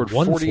Wizards scored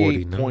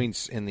 48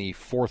 points in the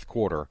fourth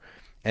quarter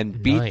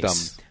and beat them.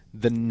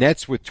 The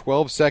Nets, with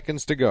 12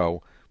 seconds to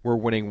go, were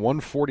winning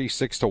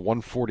 146 to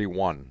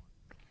 141.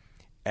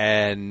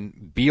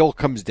 And Beal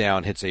comes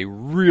down, hits a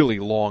really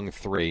long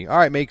three. All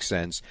right, makes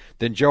sense.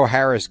 Then Joe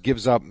Harris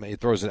gives up. He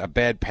throws a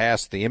bad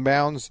pass to the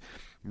inbounds.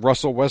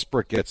 Russell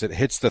Westbrook gets it,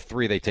 hits the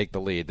three, they take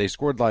the lead. They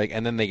scored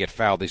and then they get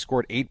fouled. They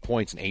scored 8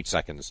 points in 8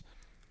 seconds.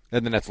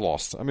 And the Nets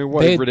lost. I mean,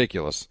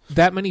 ridiculous.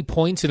 That many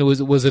points, and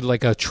was it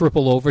like a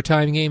triple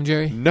overtime game,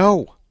 Jerry?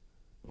 No.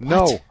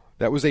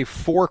 That was a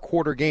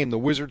 4-quarter game. The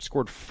Wizards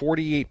scored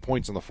 48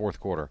 points in the fourth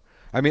quarter.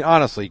 I mean,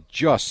 honestly,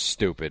 just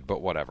stupid,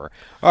 but whatever.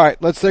 All right,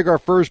 let's take our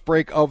first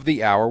break of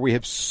the hour. We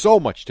have so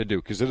much to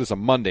do because it is a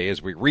Monday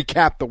as we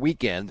recap the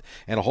weekend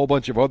and a whole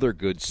bunch of other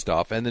good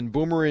stuff. And then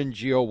Boomer and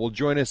Gio will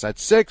join us at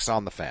 6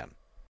 on The Fan.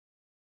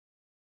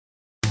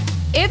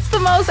 It's the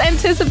most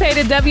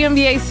anticipated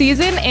WNBA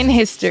season in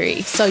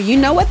history. So you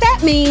know what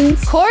that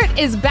means. Court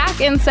is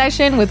back in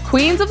session with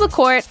Queens of the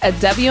Court, a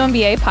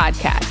WNBA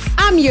podcast.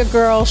 I'm your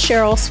girl,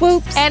 Cheryl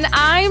Swoops. And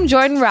I'm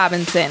Jordan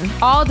Robinson.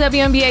 All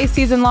WNBA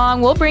season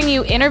long, we'll bring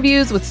you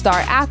interviews with star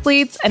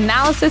athletes,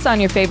 analysis on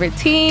your favorite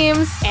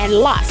teams, and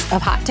lots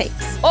of hot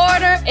takes.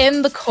 Order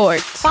in the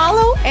court.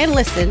 Follow and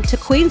listen to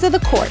Queens of the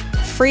Court,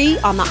 free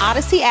on the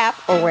Odyssey app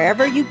or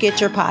wherever you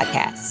get your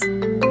podcasts.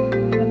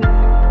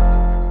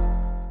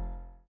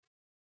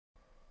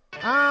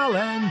 Al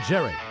and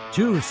Jerry,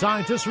 two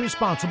scientists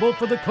responsible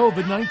for the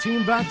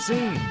COVID-19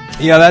 vaccine.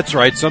 Yeah, that's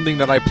right. Something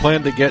that I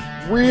plan to get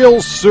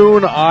real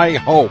soon, I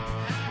hope.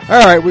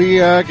 All right, we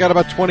got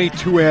about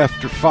 22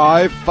 after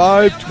 5,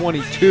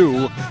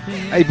 5:22.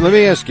 Hey, let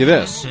me ask you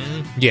this.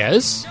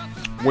 Yes?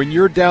 When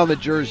you're down the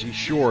Jersey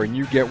Shore and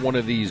you get one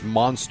of these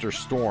monster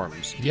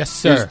storms, Yes,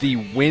 sir. is the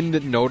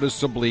wind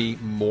noticeably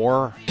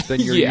more than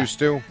you're Yeah. used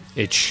to?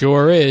 It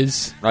sure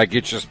is. Like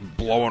it's just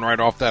blowing right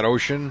off that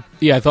ocean?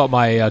 Yeah, I thought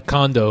my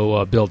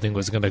condo building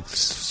was going to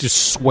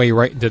just sway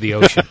right into the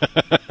ocean.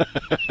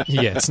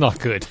 Yeah, it's not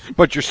good.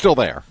 But you're still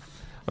there.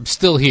 I'm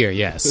still here,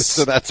 yes.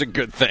 So that's a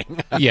good thing.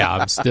 Yeah,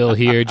 I'm still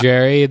here,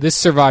 Jerry. This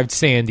survived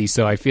Sandy,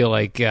 so I feel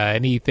like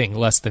anything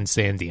less than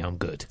Sandy, I'm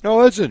good.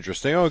 Oh, that's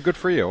interesting. Oh, good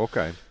for you.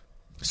 Okay.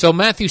 So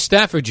Matthew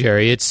Stafford,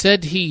 Jerry, it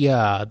said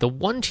the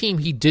one team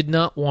he did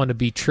not want to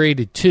be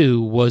traded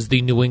to was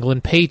the New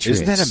England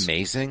Patriots. Isn't that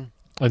amazing?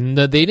 And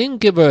they didn't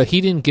give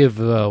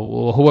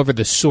whoever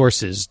the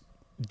sources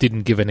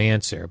didn't give an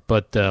answer,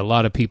 but a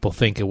lot of people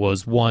think it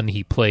was one,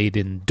 he played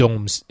in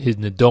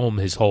the dome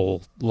his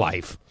whole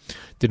life.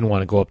 Didn't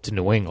want to go up to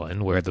New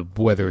England where the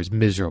weather is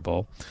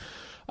miserable.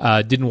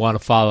 Didn't want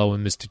to follow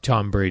in Mr.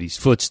 Tom Brady's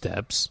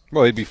footsteps.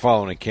 Well, he'd be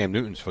following in Cam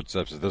Newton's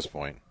footsteps at this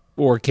point.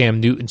 Or Cam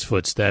Newton's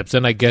footsteps,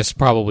 and I guess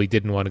probably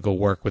didn't want to go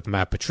work with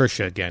Matt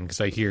Patricia again because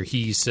I hear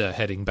he's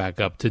heading back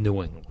up to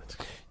New England.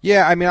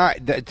 Yeah, I mean,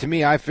 to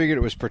me, I figured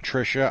it was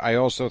Patricia. I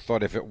also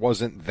thought if it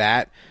wasn't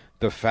that,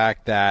 the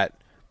fact that,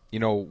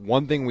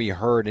 one thing we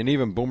heard, and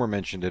even Boomer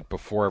mentioned it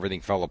before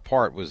everything fell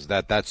apart, was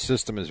that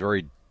system is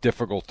very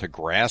difficult to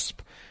grasp.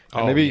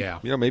 And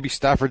maybe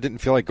Stafford didn't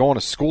feel like going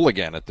to school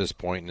again at this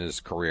point in his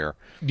career.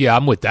 Yeah,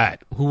 I'm with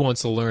that. Who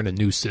wants to learn a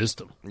new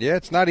system? Yeah,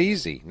 it's not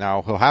easy.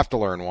 Now, he'll have to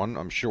learn one,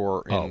 I'm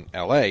sure, in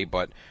L.A.,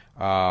 but,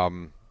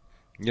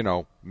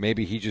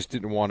 maybe he just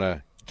didn't want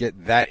to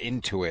get that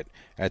into it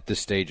at this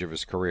stage of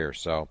his career.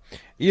 So,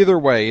 either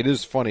way, it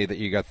is funny that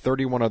you got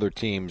 31 other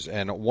teams,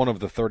 and one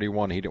of the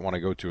 31 he didn't want to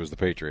go to is the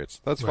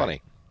Patriots. That's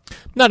funny.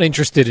 Not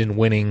interested in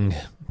winning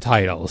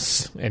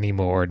titles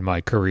anymore in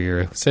my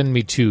career. Send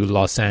me to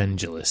Los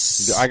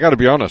Angeles. I got to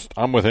be honest.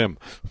 I'm with him.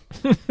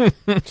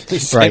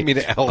 Send me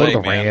to L.A., Go to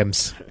the man.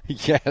 Rams.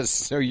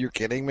 Yes. Are you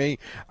kidding me?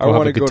 I Go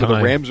want to have a go good to the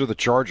time. Rams or the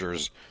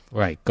Chargers.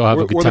 Right. Go have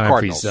a good Or the time for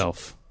Cardinals.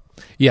 yourself.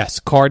 Yes,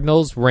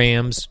 Cardinals,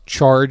 Rams,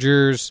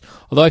 Chargers.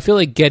 Although I feel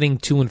like getting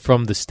to and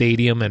from the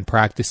stadium and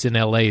practice in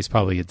L.A. is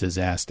probably a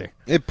disaster.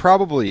 It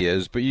probably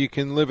is, but you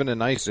can live in a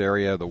nice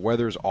area. The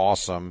weather's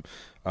awesome.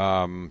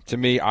 To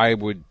me, I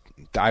would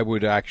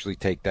actually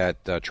take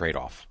that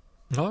trade-off.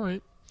 All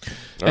right.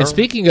 And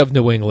speaking of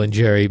New England,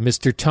 Jerry,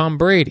 Mr. Tom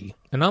Brady,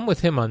 and I'm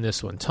with him on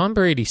this one. Tom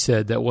Brady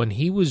said that when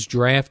he was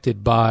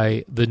drafted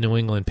by the New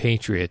England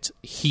Patriots,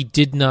 he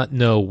did not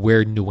know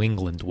where New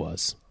England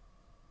was.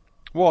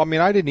 Well, I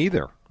mean, I didn't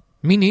either.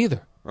 Me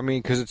neither. I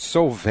mean, because it's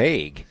so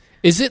vague.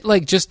 Is it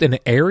like just an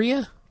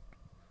area?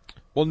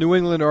 Well, New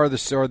England are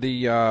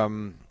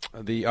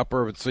the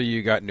upper. So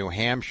you got New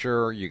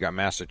Hampshire, you got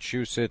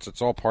Massachusetts.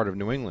 It's all part of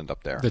New England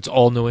up there. That's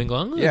all New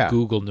England? I'm gonna Yeah.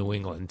 Google New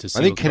England to see.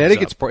 I think what comes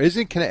Connecticut's up. part.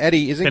 Isn't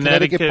Connecticut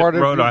Connecticut, part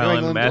of Rhode New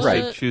Island, England?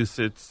 Right.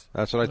 Massachusetts,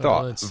 That's what I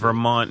thought. let's see.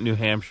 Vermont, New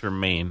Hampshire,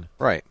 Maine.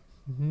 Right.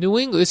 New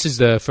England. This is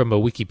from a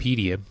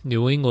Wikipedia.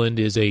 New England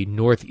is a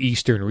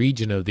northeastern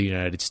region of the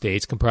United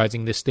States,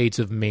 comprising the states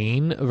of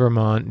Maine,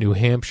 Vermont, New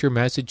Hampshire,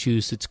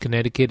 Massachusetts,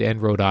 Connecticut,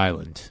 and Rhode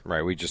Island.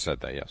 Right. We just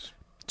said that. Yes.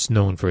 It's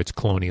known for its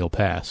colonial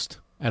past.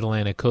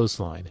 Atlantic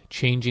coastline,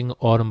 changing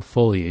autumn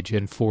foliage,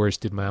 and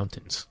forested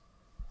mountains.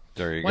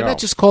 There you Why go. not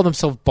just call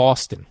themselves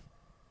Boston?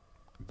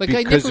 Like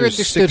I Because never there's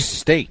understood. 6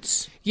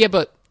 states. Yeah,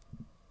 but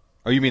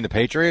Oh, you mean the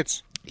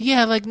Patriots?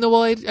 yeah, like no,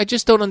 I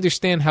just don't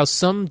understand how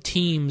some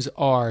teams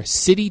are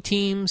city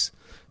teams,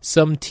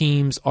 some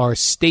teams are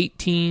state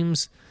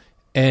teams,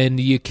 and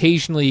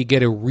occasionally you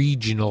get a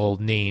regional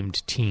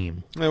named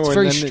team. It's and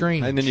very then,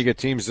 strange. And then you get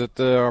teams that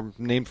are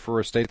named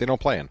for a state they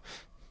don't play in.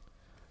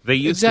 They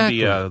used to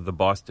be Exactly. the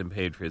Boston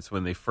Patriots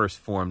when they first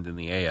formed in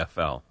the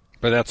AFL.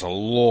 But that's a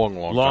long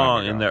time ago.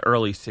 In the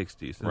early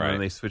 60s. And Right. then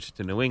they switched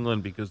to New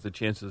England because the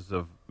chances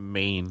of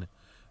Maine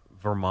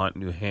Vermont,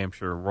 New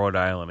Hampshire, Rhode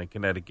Island, and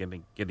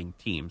Connecticut getting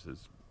teams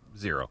is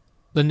 0.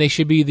 Then they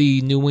should be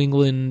the New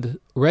England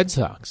Red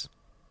Sox.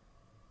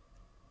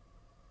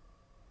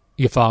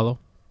 You follow?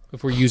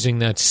 If we're using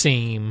that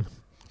same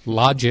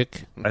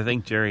logic. I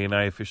think Jerry and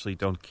I officially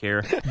don't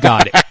care.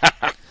 Got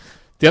it.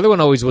 The other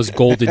one always was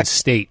Golden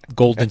State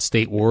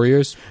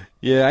Warriors.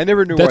 Yeah, I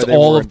never knew that's why they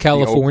all were of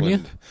California.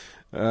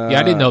 Yeah,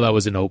 I didn't know that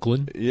was in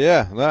Oakland.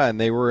 Yeah, and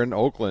they were in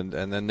Oakland,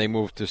 and then they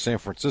moved to San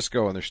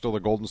Francisco, and they're still the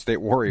Golden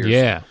State Warriors.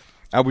 Yeah,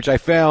 which I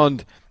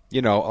found,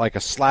 like a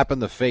slap in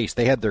the face.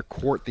 They had their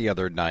court the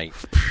other night.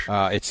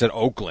 It said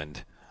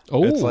Oakland.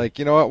 Oh, it's like,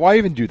 you know what? Why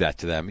even do that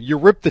to them? You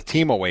rip the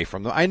team away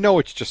from them. I know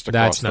it's just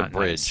across the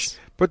bridge, nice.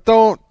 But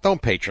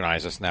don't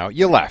patronize us now.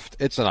 You left.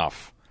 It's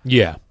enough.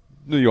 Yeah.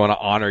 You want to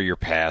honor your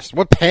past.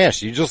 What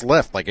past? You just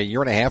left like a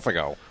year and a half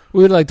ago.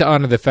 We would like to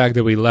honor the fact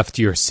that we left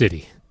your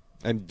city.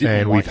 And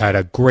we've had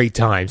a great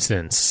time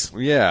since.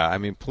 Yeah, I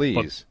mean, please.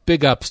 But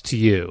big ups to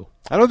you.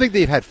 I don't think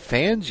they've had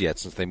fans yet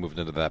since they moved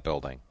into that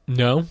building.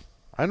 No?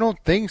 I don't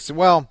think so.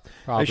 Well,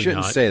 probably I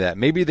shouldn't not. say that.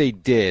 Maybe they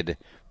did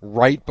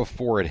right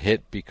before it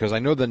hit, because I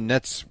know the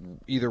Nets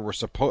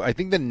I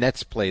think the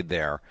Nets played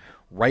there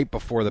right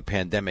before the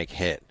pandemic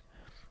hit.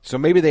 So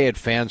maybe they had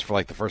fans for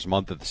like the first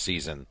month of the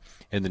season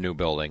in the new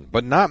building,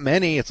 but not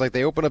many. It's like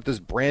they open up this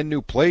brand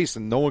new place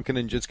and no one can.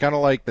 It's kind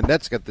of like the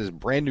Nets got this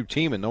brand new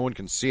team and no one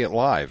can see it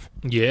live.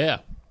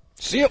 Yeah,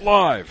 see it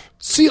live.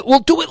 See it.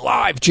 We'll do it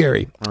live,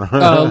 Jerry.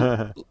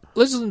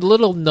 Listen, a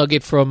little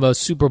nugget from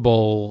Super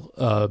Bowl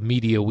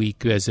media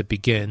week as it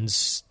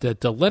begins.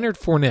 That Leonard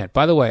Fournette.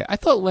 By the way, I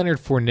thought Leonard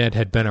Fournette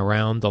had been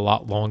around a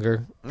lot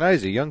longer. No,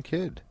 he's a young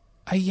kid.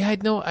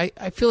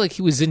 I feel like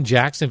he was in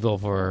Jacksonville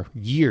for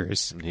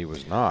years. He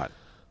was not.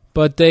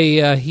 But he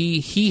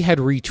had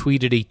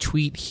retweeted a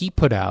tweet he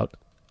put out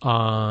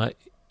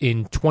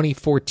in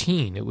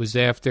 2014. It was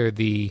after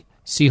the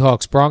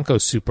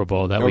Seahawks-Broncos Super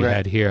Bowl that we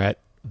had here at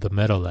the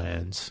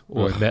Meadowlands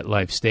or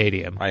MetLife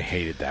Stadium. I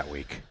hated that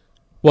week.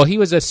 Well, he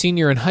was a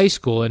senior in high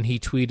school, and he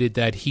tweeted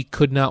that he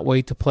could not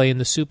wait to play in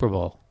the Super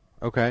Bowl.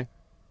 Okay.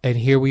 And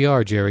here we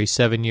are, Jerry,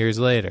 7 years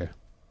later.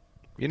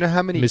 You know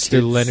how many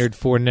Mr. Leonard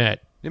Fournette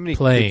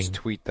playing. Kids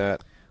tweet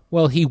that?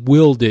 Well, he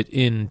willed it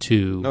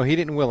into No, he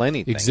didn't will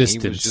anything.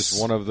 existence. He was just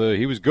one of the...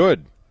 He was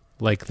good.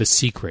 Like The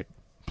Secret.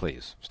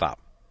 Please, stop.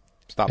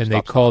 And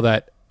they call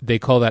that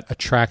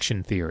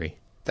attraction theory.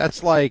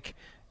 That's like,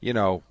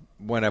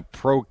 when a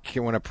pro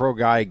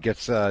guy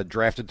gets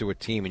drafted to a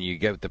team and you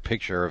get the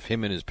picture of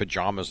him in his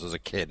pajamas as a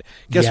kid.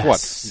 Guess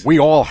what? We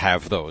all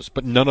have those,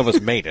 but none of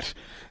us made it.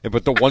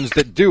 But the ones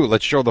that do,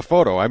 let's show the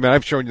photo. I mean,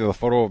 I've shown you the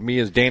photo of me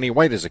as Danny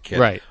White as a kid.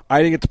 Right. I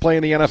didn't get to play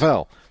in the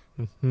NFL.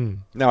 Mm-hmm.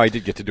 Now, I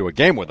did get to do a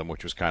game with him,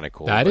 which was kind of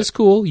cool. That is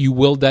cool. You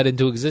willed that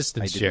into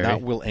existence, Jerry. I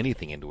did not will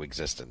anything into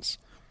existence.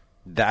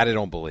 That I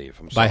don't believe.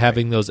 I'm sorry. By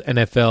having those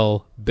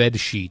NFL bed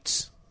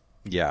sheets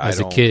as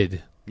a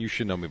kid. You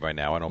should know me by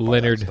now. I don't buy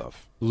that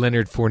stuff.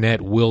 Leonard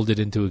Fournette willed it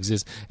into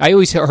existence. I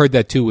always heard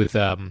that, too, with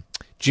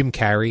Jim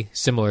Carrey.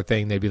 Similar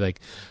thing. They'd be like,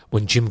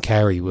 when Jim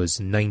Carrey was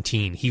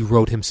 19, he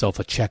wrote himself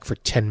a check for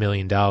 $10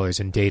 million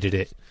and dated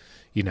it,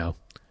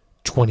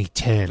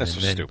 2010. That's so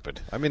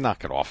stupid. I mean,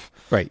 knock it off.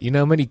 Right. You know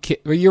how many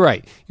kids... You're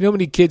right. You know how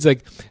many kids,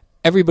 like,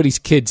 everybody's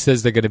kid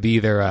says they're going to be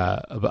either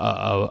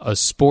a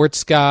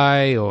sports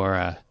guy or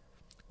a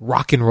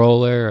rock and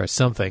roller or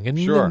something, and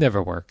it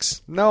never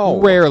works.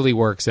 No. Rarely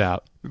works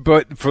out.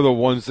 But for the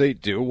ones they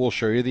do, we'll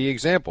show you the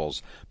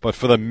examples. But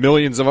for the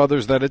millions of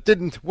others that it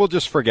didn't, we'll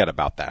just forget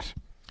about that.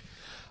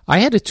 I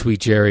had a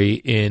tweet, Jerry,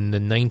 in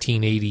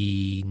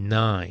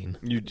 1989.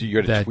 You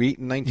had a tweet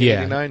in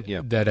 1989?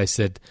 Yeah. That I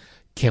said,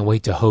 can't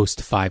wait to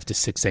host 5 to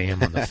 6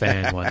 a.m. on the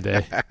Fan one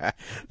day.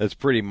 That's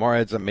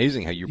it's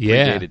amazing how you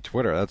predated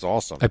Twitter. That's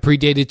awesome. I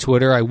predated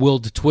Twitter. I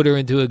willed Twitter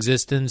into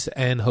existence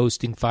and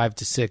hosting 5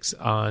 to 6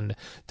 on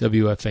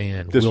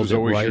WFAN. This was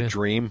always your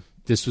dream?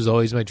 This was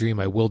always my dream.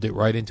 I willed it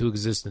right into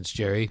existence,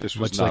 Jerry. This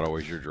was not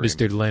always your dream.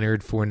 Mr.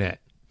 Leonard Fournette.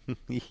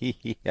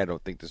 I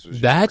don't think this was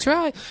your That's dream.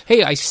 right.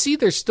 Hey, I see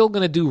they're still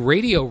going to do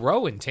Radio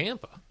Row in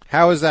Tampa.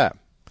 How is that?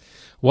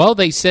 Well,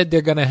 they said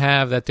they're going to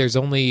have that there's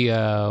only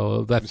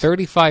that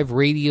 35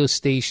 radio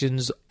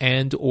stations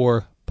and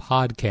or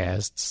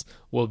podcasts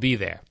will be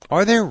there.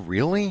 Are there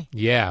really?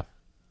 Yeah.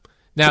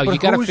 Now, you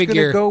got to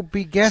figure... who's going to go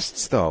be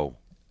guests, though?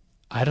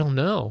 I don't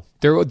know.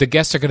 The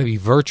guests are going to be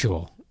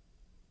virtual.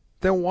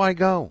 Then why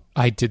go?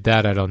 I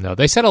don't know.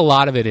 They said a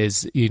lot of it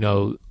is,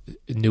 New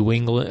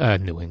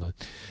England,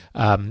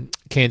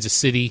 Kansas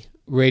City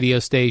radio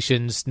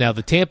stations. Now,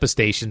 the Tampa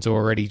stations are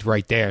already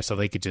right there, so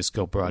they could just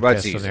go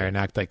broadcast from there and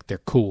act like they're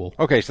cool.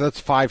 Okay, so that's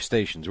 5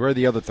 stations. Where are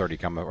the other 30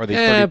 coming? Are they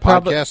 30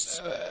 podcasts?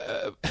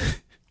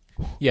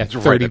 Yeah, it's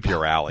right up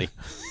your alley.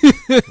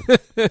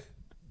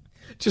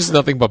 Just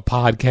nothing but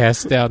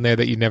podcasts down there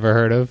that you never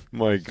heard of.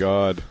 My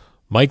God.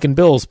 Mike and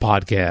Bill's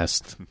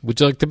podcast.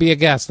 Would you like to be a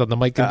guest on the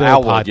Mike and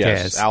Bill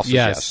podcast?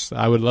 Yes,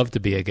 I would love to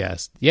be a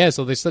guest. Yeah,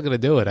 so they're still going to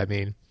do it. I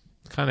mean,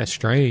 kind of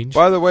strange.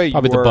 By the way,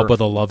 probably the Bubba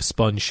the Love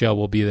Sponge show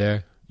will be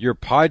there. Your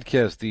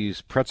podcast,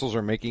 these pretzels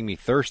are making me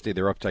thirsty.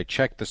 They're up to, I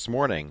checked this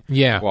morning.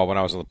 Yeah. Well, when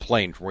I was on the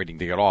plane waiting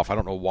to get off. I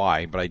don't know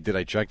why, but I did.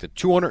 I checked it.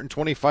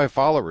 225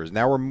 followers.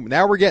 Now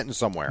we're getting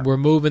somewhere. We're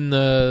moving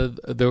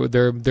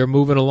they're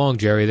moving along,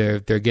 Jerry.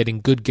 They're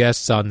getting good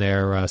guests on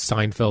their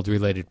Seinfeld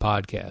related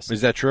podcast.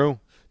 Is that true?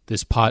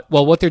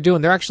 Well, what they're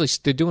doing, they're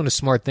doing a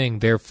smart thing.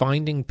 They're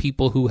finding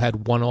people who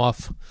had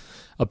one-off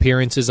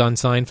appearances on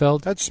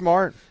Seinfeld. That's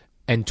smart.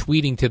 And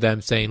tweeting to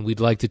them saying, "We'd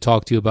like to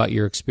talk to you about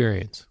your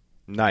experience."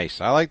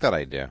 Nice. I like that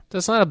idea.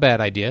 That's not a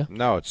bad idea.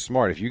 No, it's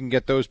smart. If you can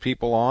get those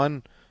people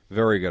on,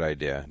 very good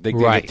idea. They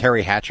can Right. get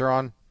Terry Hatcher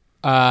on?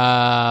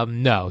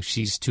 No,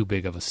 she's too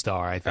big of a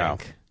star, I think.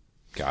 Oh,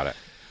 got it.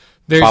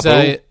 There's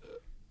Babu?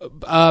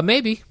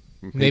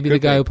 Maybe the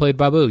guy who played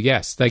Babu.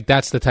 Yes, like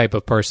that's the type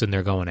of person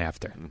they're going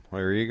after.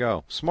 There you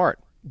go. Smart.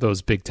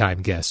 Those big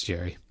time guests,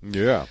 Jerry.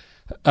 Yeah.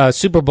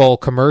 Super Bowl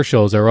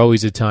commercials are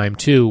always a time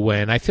too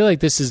when I feel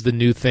like this is the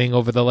new thing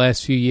over the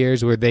last few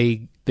years where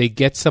they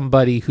get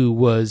somebody who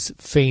was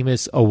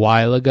famous a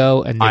while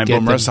ago and they I'm get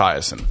Boomer them,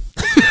 Esiason.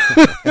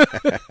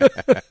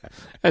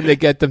 and they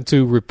get them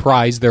to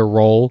reprise their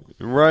role.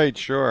 Right,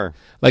 sure.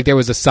 Like there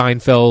was a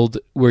Seinfeld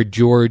where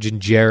George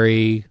and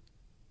Jerry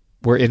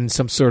were in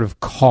some sort of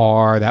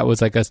car. That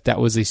was a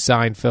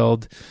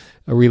Seinfeld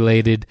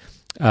related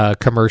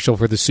commercial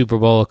for the Super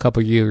Bowl a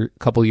couple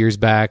years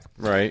back.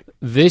 Right.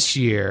 This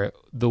year,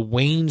 the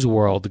Wayne's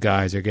World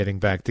guys are getting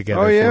back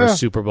together for a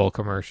Super Bowl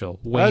commercial.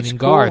 Wayne That's and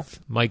cool. Garth,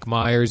 Mike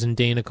Myers and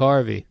Dana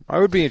Carvey. I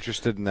would be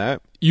interested in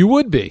that. You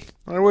would be.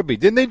 I would be.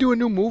 Didn't they do a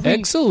new movie?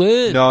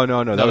 Excellent. No.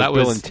 That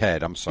was Bill and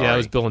Ted. I'm sorry. Yeah, that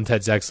was Bill and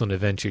Ted's Excellent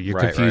Adventure. You're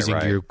Right, confusing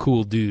right. your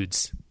cool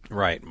dudes.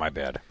 Right. My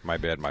bad.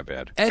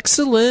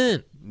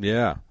 Excellent.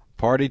 Yeah.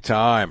 Party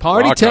time.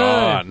 Party Rock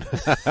time.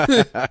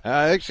 on.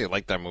 I actually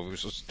liked that movie. It was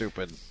so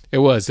stupid. It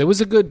was. It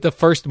was a good. The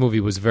first movie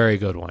was a very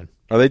good one.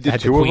 Oh, they did Had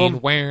two the of Queen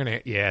them? wearing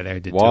it. Yeah,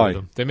 they did Why? 2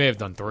 of them. They may have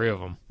done 3 of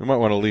them. You might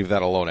want to leave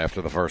that alone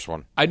after the first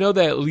one. I know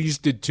they at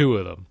least did 2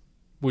 of them,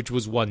 which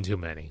was one too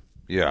many.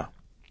 Yeah.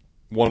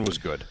 One was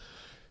good.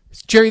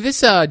 Jerry,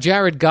 this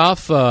Jared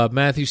Goff,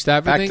 Matthew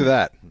Stafford Back thing, to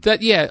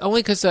that. Yeah,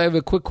 only because I have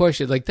a quick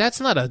question. Like, that's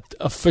not a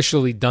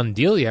officially done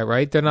deal yet,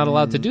 right? They're not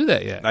allowed to do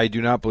that yet. I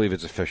do not believe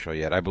it's official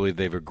yet. I believe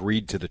they've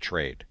agreed to the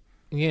trade.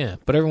 Yeah,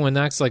 but everyone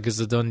acts like it's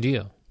a done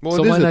deal. Well,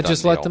 so it is why a not done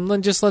just let deal.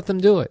 them? Just let them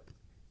do it.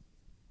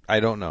 I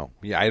don't know.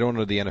 Yeah, I don't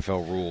know the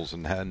NFL rules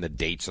and the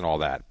dates and all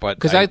that. But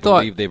 'Cause I I thought-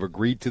 believe they've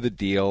agreed to the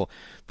deal.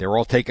 They're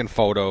all taking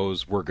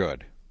photos. We're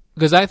good.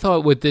 Because I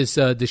thought with this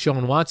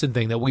Deshaun Watson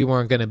thing that we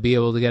weren't going to be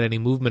able to get any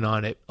movement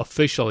on it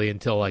officially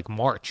until like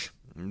March.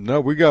 No,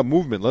 we got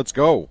movement. Let's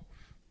go.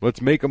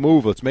 Let's make a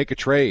move. Let's make a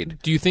trade.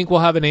 Do you think we'll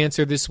have an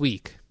answer this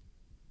week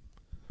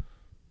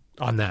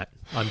on that,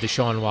 on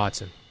Deshaun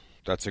Watson?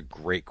 That's a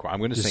great question. I'm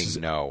going to say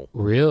no.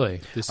 Really?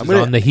 This I'm is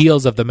gonna- on the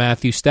heels of the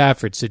Matthew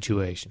Stafford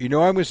situation. You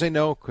know, I'm going to say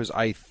no because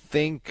I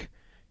think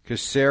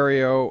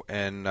Caserio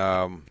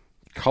and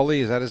Cully,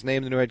 is that his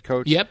name, the new head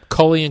coach? Yep,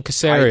 Cully and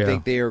Caserio. I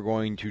think they are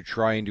going to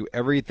try and do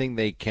everything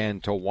they can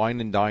to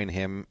wine and dine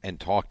him and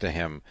talk to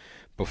him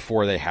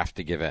before they have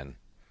to give in.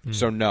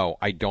 So, no,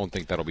 I don't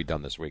think that'll be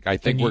done this week. I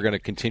think we're going to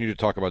continue to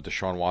talk about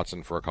Deshaun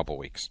Watson for a couple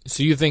weeks.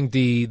 So you think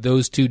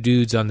those 2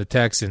 dudes on the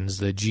Texans,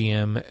 the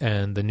GM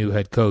and the new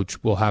head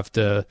coach,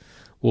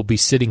 will be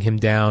sitting him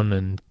down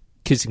and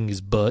kissing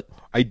his butt?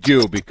 I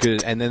do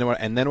because, and then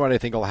what I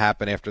think will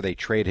happen after they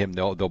trade him,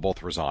 they'll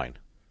both resign.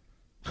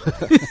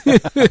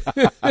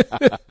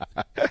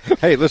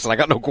 Hey, listen, I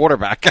got no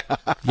quarterback.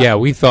 Yeah,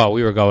 we thought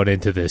we were going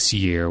into this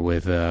year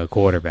with a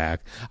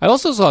quarterback. I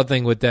also saw a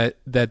thing with that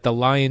the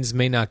Lions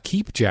may not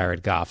keep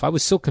Jared Goff. I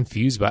was so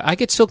confused by it. I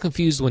get so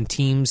confused when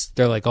teams,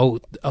 they're like, oh,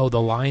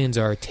 the Lions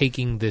are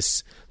taking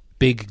this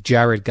big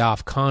Jared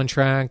Goff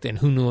contract, and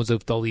who knows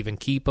if they'll even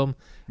keep him.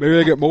 Maybe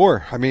they get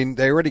more. I mean,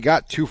 they already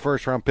got 2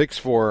 first-round picks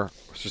for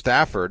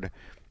Stafford.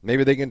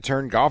 Maybe they can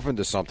turn Goff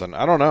into something.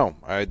 I don't know.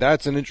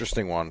 That's an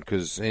interesting one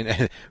because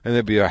and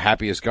they'd be the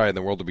happiest guy in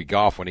the world to be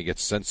Goff when he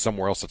gets sent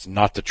somewhere else that's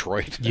not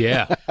Detroit.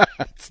 Yeah.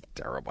 It's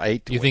terrible. I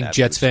hate doing You think that,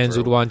 Jets but it's fans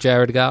true. would want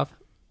Jared Goff?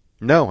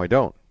 No, I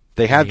don't.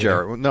 They have Me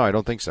either. Jared. No, I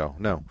don't think so.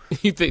 No.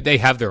 You think they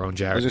have their own I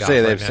Jared was going Goff to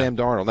say they right have now. Sam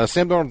Darnold. Now,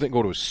 Sam Darnold didn't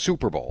go to a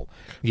Super Bowl.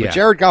 Yeah. But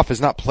Jared Goff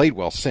has not played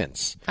well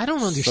since. I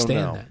don't understand So,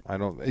 no, that. I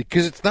don't.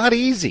 Because it's not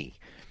easy.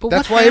 But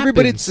That's what why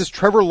everybody happens? says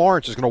Trevor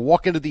Lawrence is going to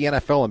walk into the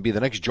NFL and be the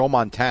next Joe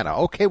Montana.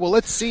 Okay, well,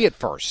 let's see it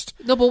first.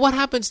 No, but what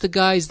happens to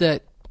guys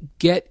that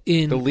get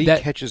in The league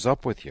that, catches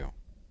up with you.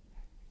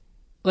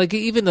 like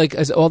even like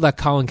as all that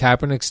Colin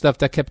Kaepernick stuff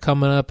that kept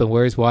coming up and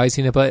why is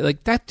he not play?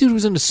 Like that dude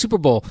was in the Super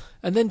Bowl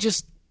and then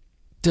just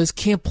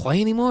can't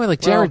play anymore.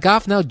 Like Jared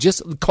Goff now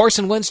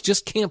Carson Wentz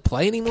just can't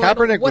play anymore.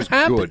 Kaepernick what was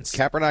happens?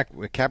 good.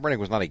 Kaepernick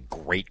was not a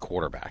great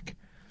quarterback.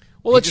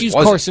 Well, He let's just use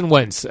wasn't. Carson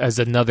Wentz as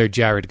another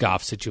Jared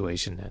Goff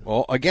situation then.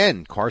 Well,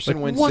 again, Carson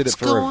Like, Wentz did what's it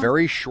for going a on?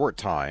 very short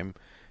time,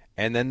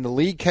 and then the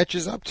league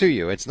catches up to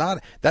you. It's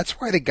not. That's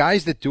why the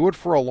guys that do it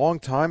for a long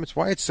time. It's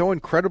why it's so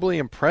incredibly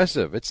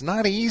impressive. It's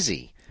not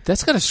easy.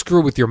 That's got to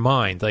screw with your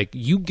mind. Like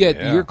you get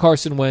Yeah. your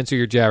Carson Wentz or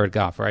your Jared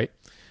Goff, right?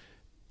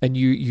 And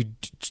you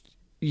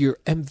your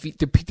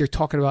they're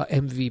talking about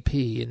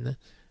MVP, and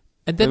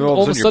then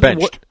all of a sudden,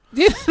 you're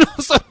benched. all of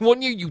a sudden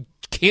 1 year you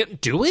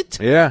can't do it.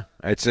 Yeah,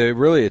 it's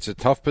a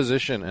tough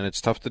position, and it's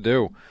tough to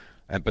do.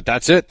 But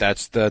that's it.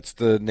 That's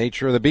the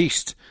nature of the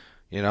beast,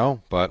 you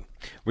know. But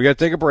we got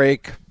to take a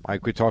break. I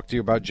could talk to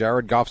you about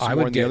Jared Goff some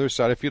more on the other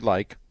side if you'd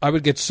like. I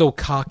would get so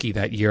cocky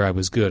that year I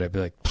was good. I'd be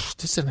like,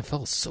 this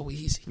NFL is so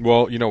easy.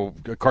 Well, you know,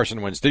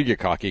 Carson Wentz did get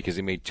cocky because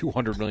he made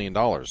 $200 million.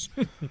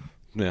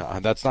 Yeah,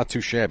 that's not too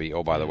shabby.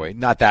 Oh, by the way,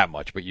 not that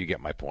much, but you get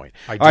my point.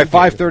 All right,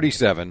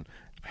 5:37.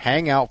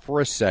 Hang out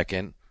for a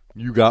second.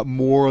 You got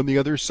more on the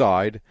other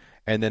side,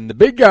 and then the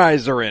big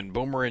guys are in.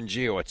 Boomer and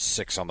Gio at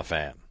 6 on the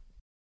Fan.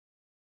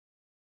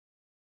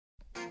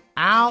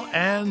 Al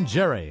and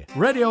Jerry,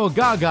 Radio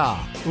Gaga,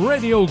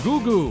 Radio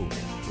Goo Goo,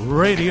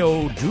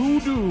 Radio Doo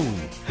Doo.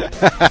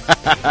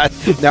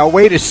 Now,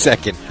 wait a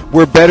second.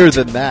 We're better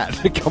than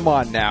that. Come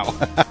on now.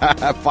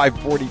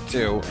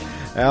 5:42.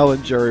 Al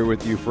and Jerry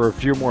with you for a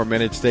few more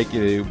minutes,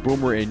 taking you to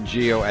Boomer and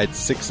Gio at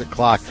 6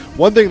 o'clock.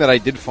 One thing that I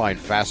did find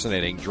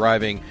fascinating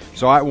driving,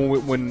 so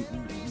when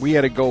we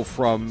had to go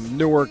from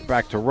Newark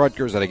back to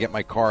Rutgers, I had to get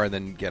my car and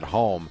then get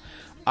home,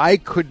 I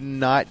could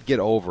not get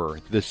over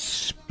the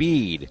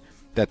speed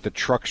that the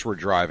trucks were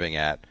driving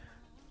at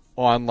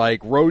on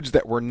like roads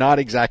that were not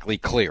exactly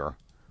clear.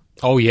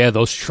 Oh, yeah,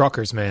 those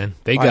truckers, man.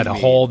 They got to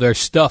haul their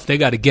stuff. They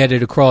got to get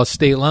it across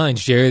state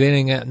lines, Jerry. They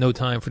ain't got no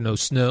time for no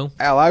snow.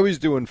 Al, I was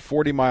doing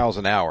 40 miles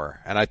an hour,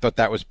 and I thought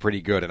that was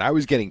pretty good. And I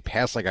was getting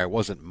past like I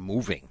wasn't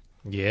moving.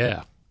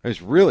 Yeah. It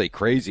was really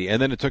crazy.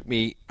 And then it took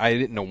me, I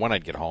didn't know when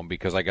I'd get home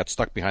because I got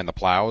stuck behind the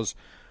plows.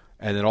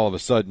 And then all of a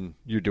sudden,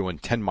 you're doing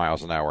 10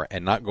 miles an hour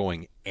and not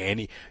going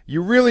any.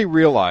 You really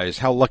realize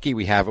how lucky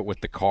we have it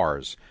with the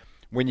cars.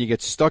 When you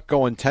get stuck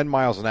going 10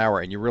 miles an hour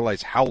and you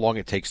realize how long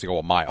it takes to go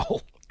a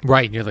mile.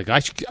 Right, and you're like,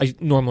 I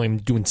normally am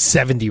doing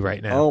 70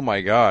 right now. Oh,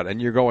 my God,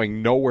 and you're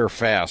going nowhere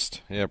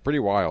fast. Yeah, pretty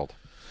wild.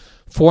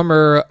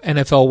 Former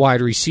NFL wide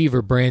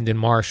receiver Brandon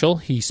Marshall,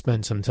 he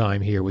spent some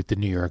time here with the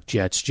New York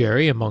Jets,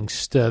 Jerry,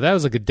 amongst, that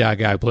was a good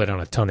guy who played on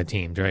a ton of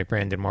teams, right?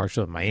 Brandon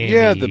Marshall, Miami,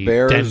 yeah, the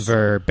Bears.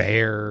 Denver,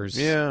 Bears.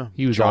 Yeah,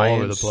 he was Giants, all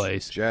over the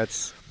place.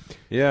 Jets.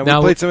 Yeah, we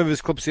played some of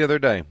his clips the other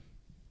day.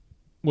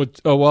 What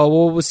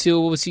was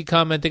he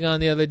commenting on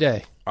the other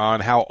day?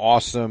 On how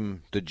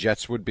awesome the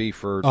Jets would be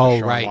for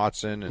Deshaun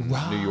Watson, and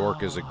New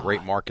York is a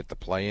great market to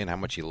play in, how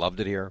much he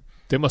loved it here.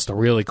 They must have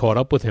really caught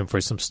up with him for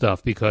some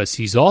stuff because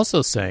he's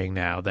also saying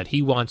now that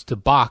he wants to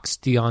box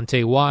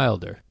Deontay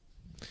Wilder.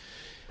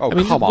 Oh,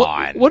 come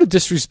on. What a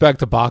disrespect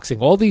to boxing.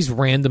 All these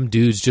random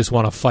dudes just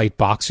want to fight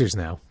boxers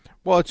now.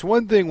 Well, it's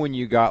one thing when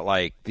you got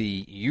like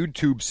the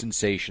YouTube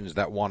sensations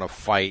that want to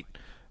fight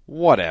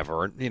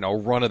whatever,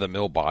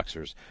 run-of-the-mill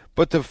boxers.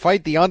 But to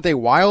fight Deontay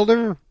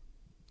Wilder?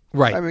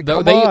 Right. I mean,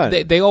 come on.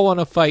 They all want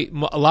to fight.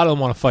 A lot of them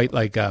want to fight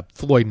like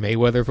Floyd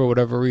Mayweather for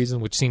whatever reason,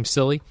 which seems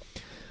silly.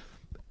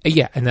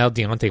 Yeah, and now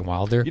Deontay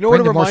Wilder. You know what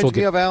it reminds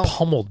me of, Al?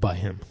 Pummeled by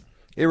him.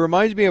 It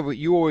reminds me of what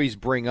you always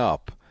bring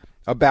up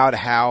about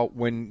how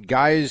when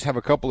guys have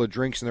a couple of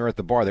drinks and they're at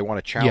the bar, they want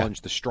to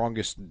challenge the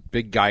strongest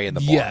big guy in the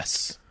bar.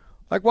 Yes.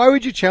 Like, why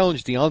would you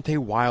challenge Deontay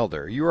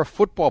Wilder? You're a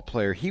football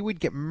player. He would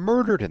get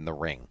murdered in the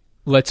ring.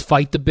 Let's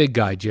fight the big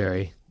guy,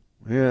 Jerry.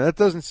 Yeah, that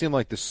doesn't seem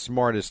like the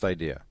smartest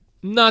idea.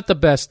 Not the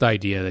best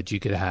idea that you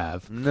could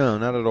have. No,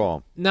 not at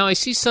all. Now, I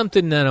see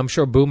something that I'm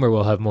sure Boomer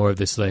will have more of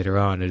this later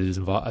on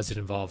as it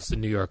involves the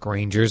New York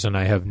Rangers, and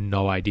I have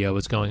no idea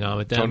what's going on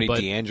with them. Tony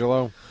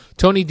DeAngelo?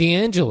 Tony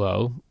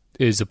DeAngelo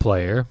is a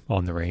player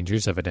on the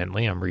Rangers,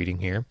 evidently. I'm reading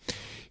here.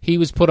 He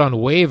was put on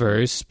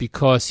waivers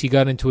because he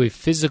got into a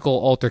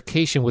physical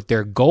altercation with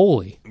their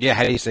goalie. Yeah,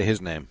 how do you say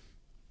his name?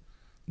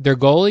 Their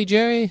goalie,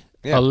 Jerry?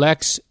 Yeah.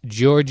 Alex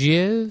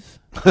Georgiev?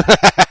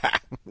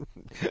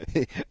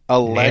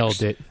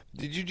 Nailed it.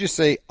 Did you just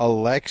say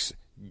Alex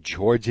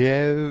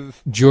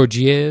Georgiev?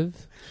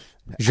 Georgiev?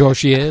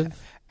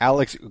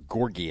 Alex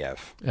Gorgiev.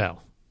 Oh.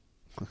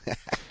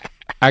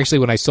 Actually,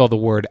 when I saw the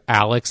word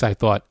Alex, I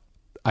thought,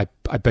 I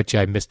bet you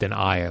I missed an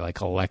I, like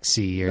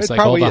Alexi. Or it's like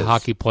all the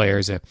hockey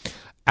players.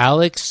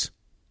 Alex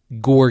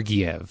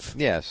Gorgiev.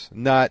 Yes,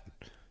 not,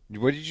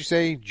 what did you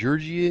say?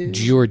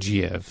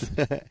 Georgiev.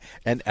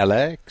 And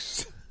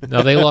Alex?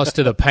 Now, they lost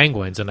to the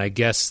Penguins, and I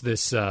guess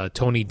this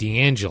Tony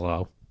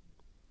DeAngelo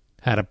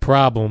had a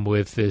problem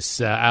with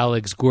this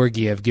Alex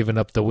Gorgiev giving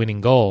up the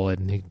winning goal,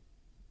 and he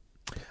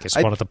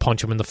wanted to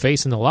punch him in the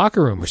face in the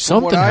locker room or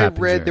something happened.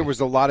 What I read, there was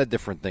a lot of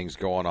different things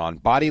going on.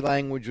 Body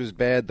language was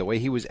bad. The way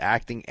he was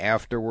acting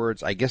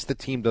afterwards. I guess the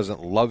team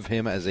doesn't love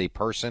him as a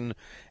person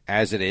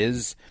as it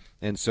is.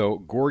 And so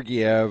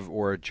Gorgiev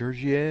or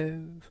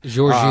Georgiev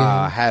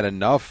had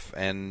enough,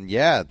 and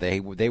they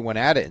went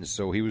at it, and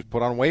so he was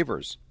put on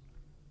waivers.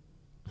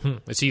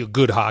 Is he a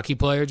good hockey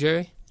player,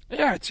 Jerry?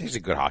 Yeah, he's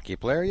a good hockey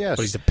player, yes.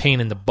 But he's a pain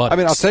in the butt. I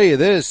mean, I'll tell you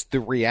this, the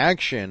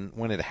reaction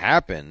when it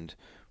happened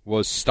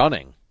was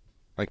stunning.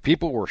 Like,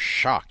 people were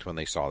shocked when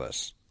they saw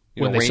this.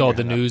 When they saw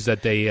the news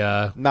that they...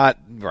 Not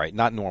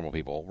normal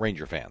people,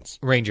 Ranger fans.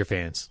 Ranger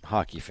fans.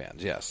 Hockey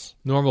fans, yes.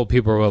 Normal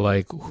people were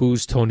like,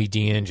 who's Tony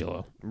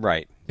DeAngelo?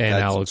 Right. And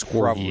That's Alex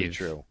probably Gorgiev.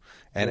 true.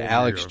 and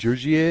Alex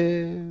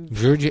Georgiev.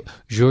 Georgiev.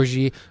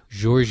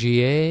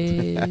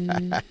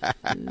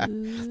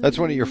 That's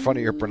one of your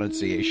funnier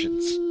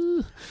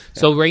pronunciations.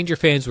 So Ranger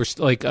fans were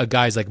like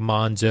guys like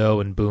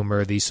Monzo and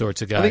Boomer, these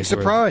sorts of guys. I think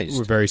surprised.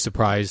 Were very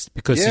surprised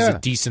because he's a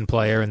decent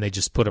player, and they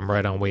just put him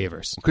right on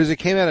waivers because it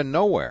came out of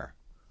nowhere.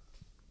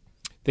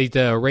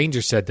 The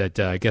Rangers said that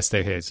I guess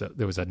there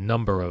was a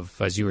number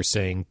of, as you were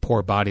saying,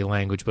 poor body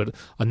language, but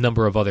a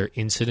number of other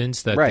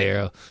incidents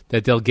that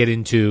they'll get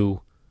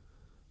into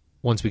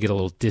once we get a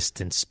little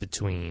distance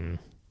between.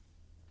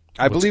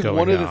 I believe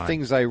one of the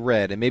things I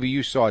read, and maybe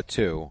you saw it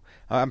too,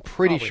 I'm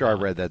pretty sure I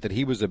read that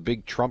he was a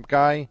big Trump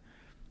guy,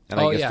 and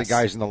I guess the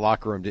guys in the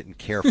locker room didn't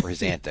care for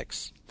his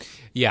antics.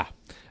 Yeah,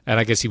 and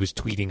I guess he was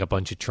tweeting a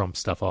bunch of Trump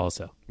stuff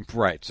also.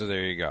 Right, so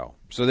there you go.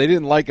 So they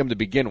didn't like him to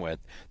begin with.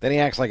 Then he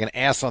acts like an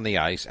ass on the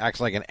ice, acts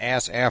like an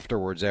ass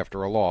afterwards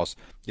after a loss.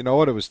 You know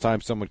what? It was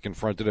time someone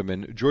confronted him,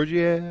 and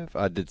Georgiev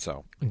did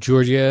so.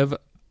 Georgiev,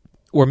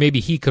 or maybe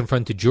he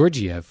confronted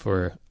Georgiev,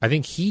 or I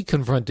think he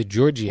confronted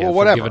Georgiev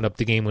for giving up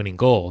the game-winning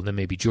goal, and then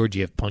maybe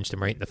Georgiev punched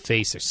him right in the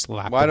face or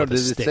slapped him with a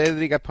stick. Did it say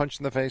that he got punched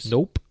in the face?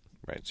 Nope.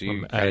 Right, so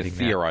you're kind of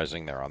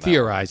theorizing there on that.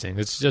 Theorizing.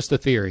 It's just a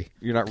theory.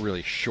 You're not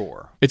really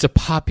sure. It's a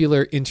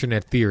popular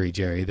internet theory,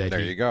 Jerry, that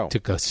there you go.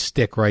 Took a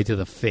stick right to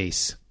the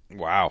face.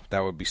 Wow, that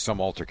would be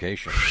some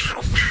altercation.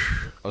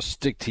 A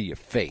stick to your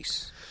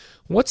face.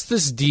 What's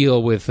this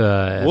deal with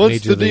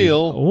What's the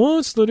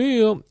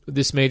deal?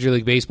 This Major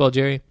League Baseball,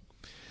 Jerry?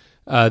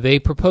 They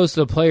proposed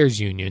to the Players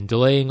Union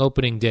delaying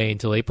opening day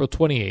until April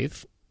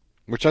 28th.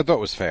 Which I thought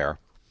was fair.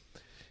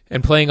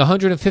 And playing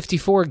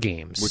 154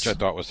 games. Which I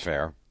thought was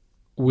fair.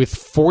 With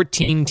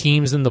 14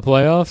 teams in the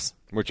playoffs.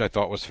 Which I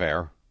thought was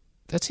fair.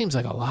 That seems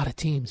like a lot of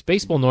teams.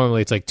 Baseball,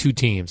 normally it's like 2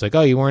 teams. Like,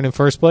 oh, you weren't in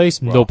first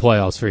place? Well, no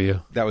playoffs for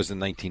you. That was in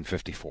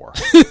 1954.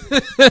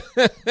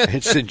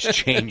 It's since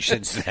changed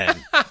since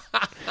then.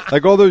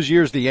 Like all those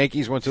years the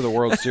Yankees went to the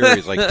World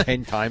Series like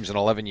 10 times in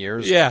 11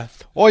 years. Yeah.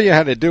 All you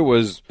had to do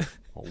was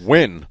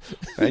win,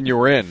 and you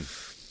were in.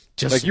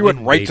 Just like you went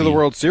right to the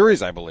World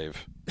Series, I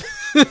believe.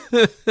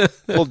 A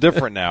little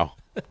different now.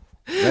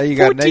 Now you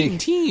got 14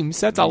 teams.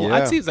 That's a lot.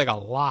 That seems like a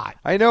lot.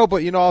 I know,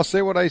 but I'll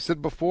say what I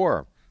said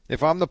before.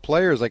 If I'm the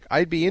players,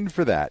 I'd be in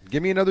for that.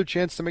 Give me another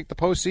chance to make the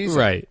postseason.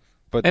 Right.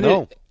 But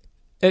no.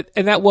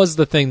 And that was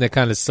the thing that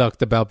kind of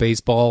sucked about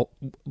baseball.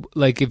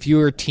 Like, if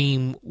your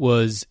team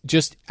was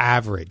just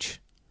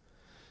average,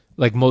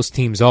 like most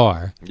teams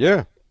are,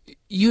 you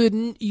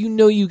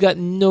got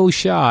no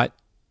shot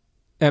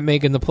at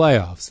making the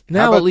playoffs.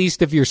 Now, at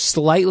least if you're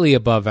slightly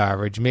above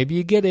average, maybe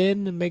you get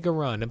in and make a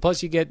run. And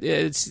plus,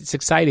 it's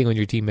exciting when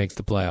your team makes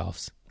the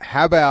playoffs.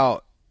 How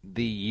about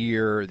the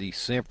year the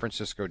San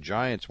Francisco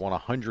Giants won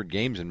 100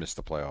 games and missed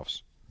the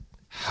playoffs?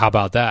 How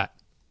about that?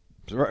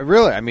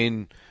 Really? I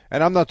mean,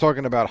 and I'm not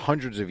talking about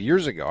hundreds of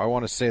years ago. I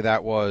want to say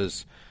that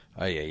was,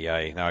 now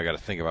I got to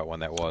think about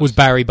when that was. Was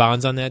Barry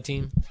Bonds on that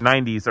team?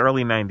 90s,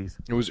 early 90s.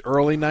 It was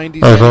early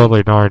 90s?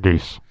 Early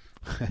 90s.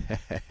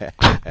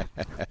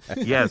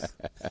 Yes.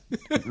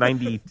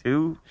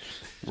 92.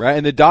 Right,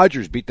 and the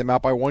Dodgers beat them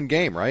out by 1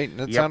 game, right?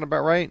 That sound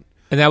about right?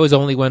 And that was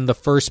only when the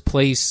first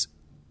place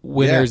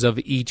winners of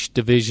each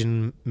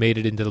division made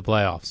it into the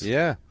playoffs.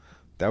 Yeah,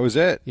 that was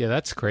it. Yeah,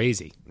 that's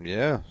crazy.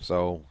 Yeah,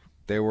 so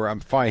they were, I'm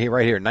fine here,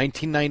 right here,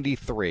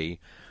 1993,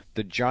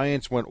 the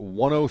Giants went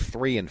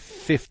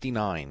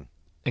 103-59.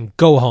 And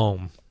go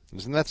home.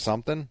 Isn't that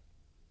something?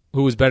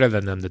 Who was better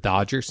than them, the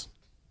Dodgers?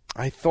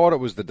 I thought it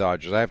was the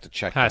Dodgers. I have to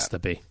check Has to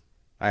be.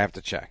 I have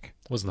to check.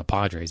 It wasn't the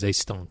Padres. They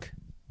stunk.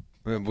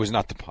 It was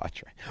not the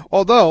Padres.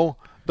 Although,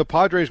 the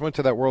Padres went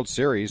to that World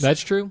Series.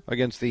 That's true.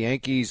 Against the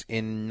Yankees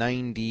in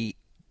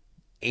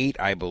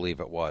 98, I believe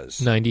it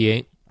was.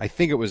 98? I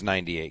think it was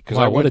 98, because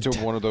I went to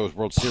one of those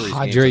World Series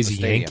Padres games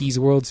at the Yankees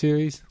World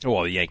Series?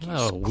 Well, the Yankees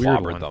weird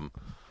clobbered them.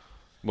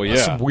 Well,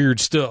 That's some weird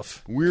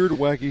stuff. Weird,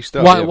 wacky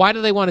stuff. Why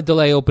do they want to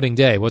delay opening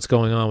day? What's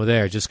going on with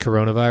there? Just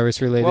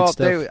coronavirus-related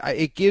stuff?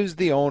 It gives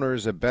the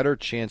owners a better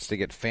chance to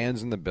get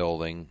fans in the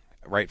building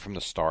right from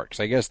the start. Because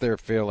I guess they're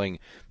feeling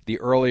the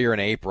earlier in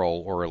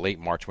April or late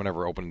March,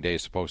 whenever opening day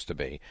is supposed to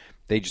be,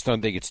 they just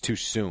don't think it's too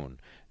soon.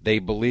 They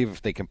believe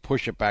if they can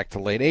push it back to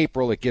late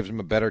April, it gives them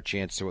a better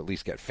chance to at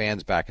least get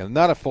fans back. And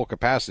not at full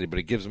capacity, but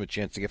it gives them a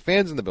chance to get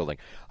fans in the building.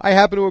 I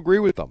happen to agree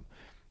with them.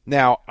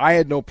 Now, I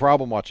had no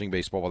problem watching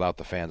baseball without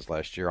the fans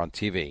last year on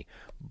TV,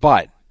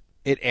 but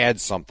it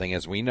adds something,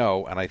 as we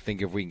know, and I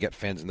think if we can get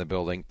fans in the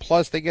building,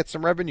 plus they get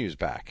some revenues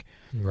back.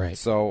 Right.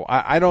 So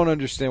I don't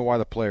understand why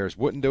the players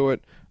wouldn't do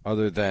it,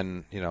 other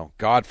than,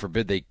 God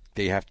forbid they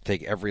have to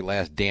take every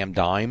last damn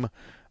dime.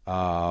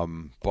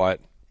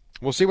 But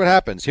we'll see what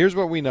happens. Here's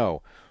what we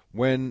know.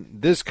 When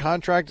this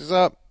contract is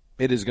up,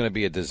 it is going to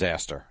be a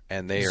disaster,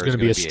 and there's going to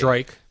be a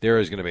strike. There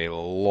is going to be a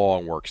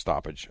long work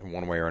stoppage in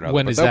one way or another.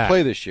 When but is they'll that?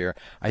 play this year.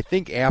 I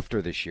think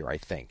after this year. I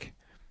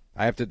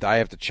have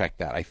to check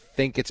that. I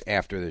think it's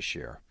after this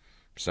year.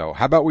 So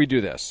how about we do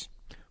this?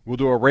 We'll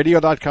do a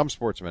radio.com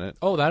Sports Minute.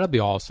 Oh, that'll be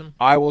awesome.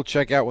 I will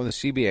check out when the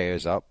CBA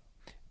is up,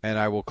 and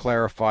I will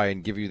clarify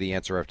and give you the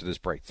answer after this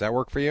break. Does that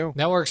work for you?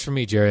 That works for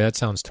me, Jerry. That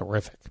sounds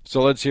terrific.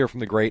 So let's hear from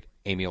the great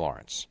Amy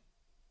Lawrence.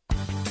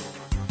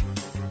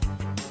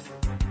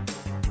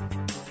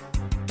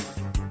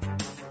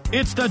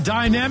 It's the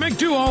dynamic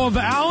duo of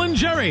Al and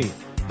Jerry,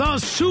 the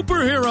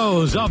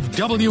superheroes of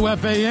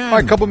WFAN. All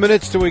right, a couple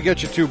minutes till we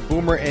get you to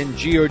Boomer and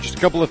Geo. Just a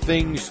couple of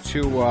things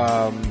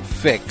to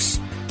fix.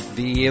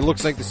 It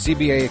looks like the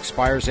CBA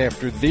expires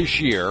after this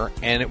year,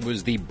 and it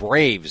was the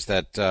Braves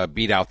that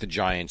beat out the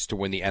Giants to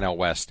win the NL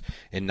West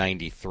in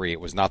 '93.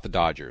 It was not the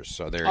Dodgers.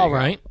 So there you go. All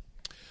right.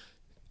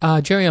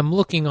 Jerry, I'm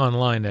looking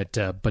online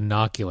at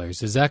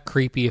binoculars. Is that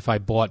creepy if I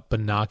bought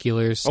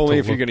binoculars? Only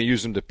if you're going to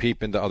use them to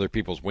peep into other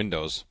people's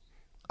windows.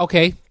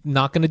 Okay,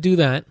 not going to do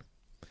that.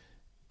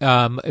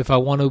 If I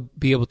want to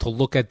be able to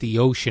look at the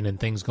ocean and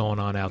things going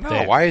on out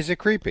there. Why is it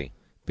creepy?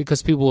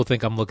 Because people will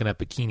think I'm looking at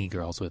bikini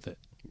girls with it.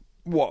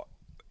 Well,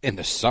 in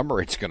the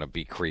summer it's going to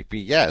be creepy,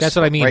 yes. That's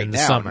what I mean, right in the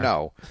now, summer.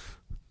 No.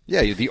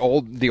 Yeah, you're the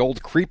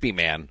old creepy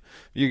man.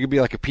 You could be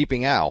like a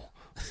peeping owl.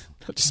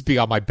 I'll just be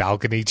on my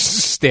balcony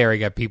just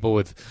staring at people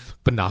with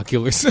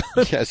binoculars.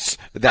 Yes,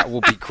 that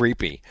will be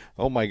creepy.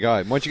 Oh, my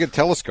God. Why don't you get a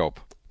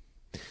telescope?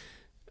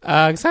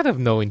 Because I have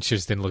no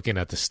interest in looking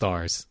at the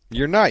stars.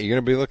 You're not. You're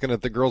going to be looking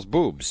at the girl's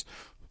boobs.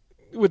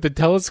 With the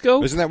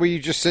telescope? Isn't that what you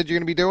just said you're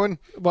going to be doing?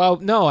 Well,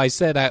 no, I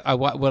said I'd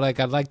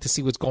like to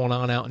see what's going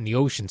on out in the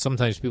ocean.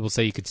 Sometimes people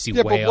say you could see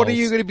whales. But what are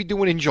you going to be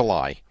doing in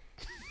July?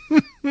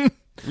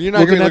 You're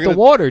not looking gonna at the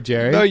water,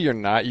 Jerry. No, you're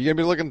not. You're going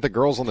to be looking at the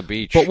girls on the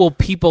beach. But will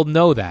people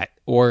know that?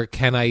 Or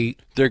can I...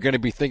 They're going to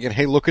be thinking,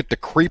 hey, look at the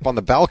creep on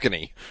the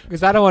balcony.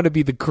 Because I don't want to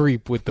be the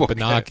creep with the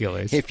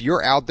binoculars. If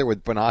you're out there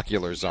with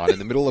binoculars on in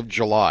the middle of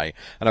July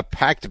on a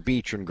packed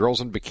beach and girls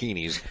in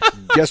bikinis,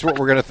 guess what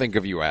we're going to think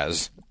of you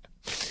as?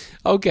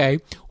 Okay.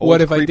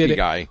 What if I did it?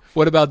 Guy.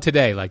 What about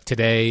today? Like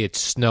today,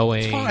 it's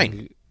snowing. It's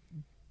fine.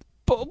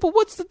 But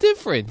what's the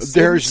difference?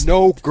 There's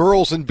no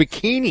girls in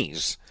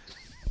bikinis.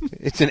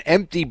 It's an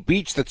empty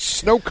beach that's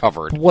snow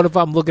covered. What if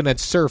I'm looking at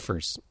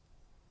surfers?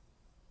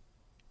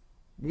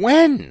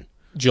 When?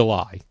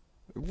 July.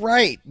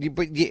 Right.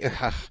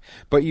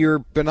 But your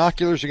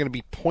binoculars are going to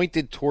be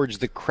pointed towards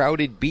the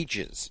crowded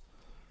beaches.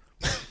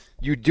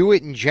 You do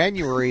it in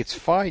January, it's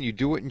fine. You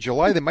do it in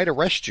July, they might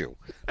arrest you.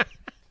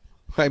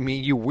 I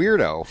mean, you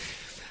weirdo.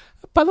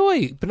 By the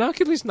way,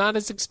 binoculars not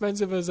as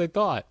expensive as I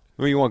thought.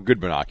 Well, you want good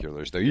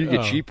binoculars, though. You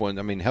get cheap ones.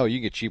 I mean, hell, you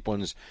get cheap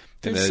ones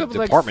in a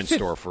department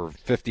store for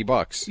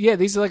 $50. Yeah,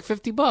 these are like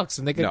 $50,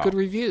 and they get good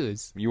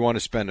reviews. You want to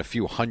spend a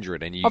few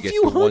hundred, and you get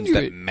the ones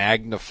that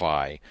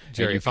magnify,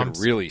 Jerry, and you can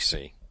really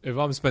see. If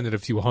I'm spending a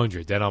few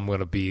hundred, then I'm going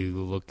to be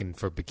looking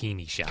for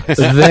bikini shots.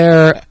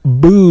 Their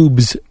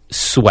boobs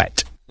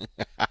sweat.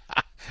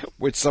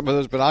 With some of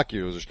those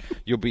binoculars,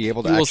 you'll be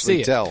able to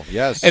actually tell.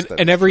 Yes.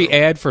 And every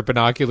ad for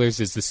binoculars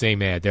is the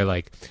same ad. They're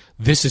like,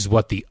 this is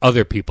what the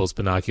other people's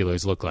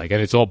binoculars look like.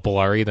 And it's all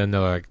blurry. Then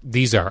they're like,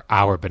 these are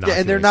our binoculars.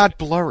 Yeah, and they're not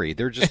blurry.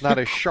 They're just not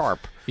as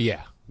sharp.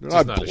 Yeah.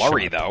 They're not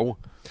blurry, though.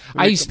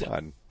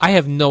 I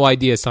have no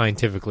idea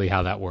scientifically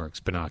how that works,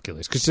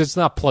 binoculars, because it's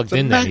not plugged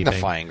into anything.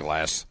 Magnifying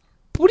glass.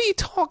 What are you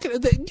talking?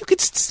 You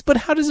could, but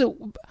how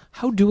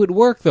do it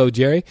work, though,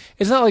 Jerry?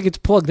 It's not like it's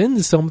plugged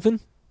into something.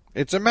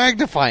 It's a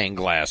magnifying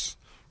glass.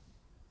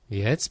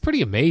 Yeah, it's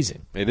pretty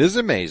amazing. It is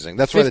amazing.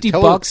 That's why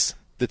 $50.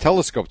 The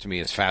telescope to me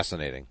is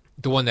fascinating.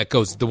 The one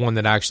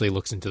that actually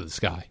looks into the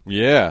sky.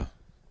 Yeah.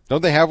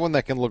 Don't they have one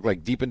that can look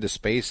like deep into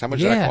space? How much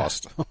does that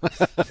cost?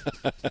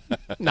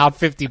 Not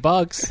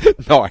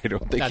 $50. No, I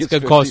don't think that's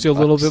going to cost you a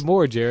little bit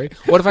more, Jerry.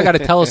 What if I got a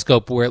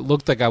telescope where it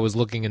looked like I was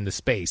looking into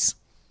space?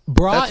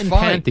 Bra and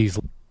panties.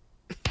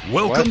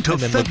 Welcome to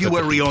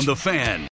February on the Fan.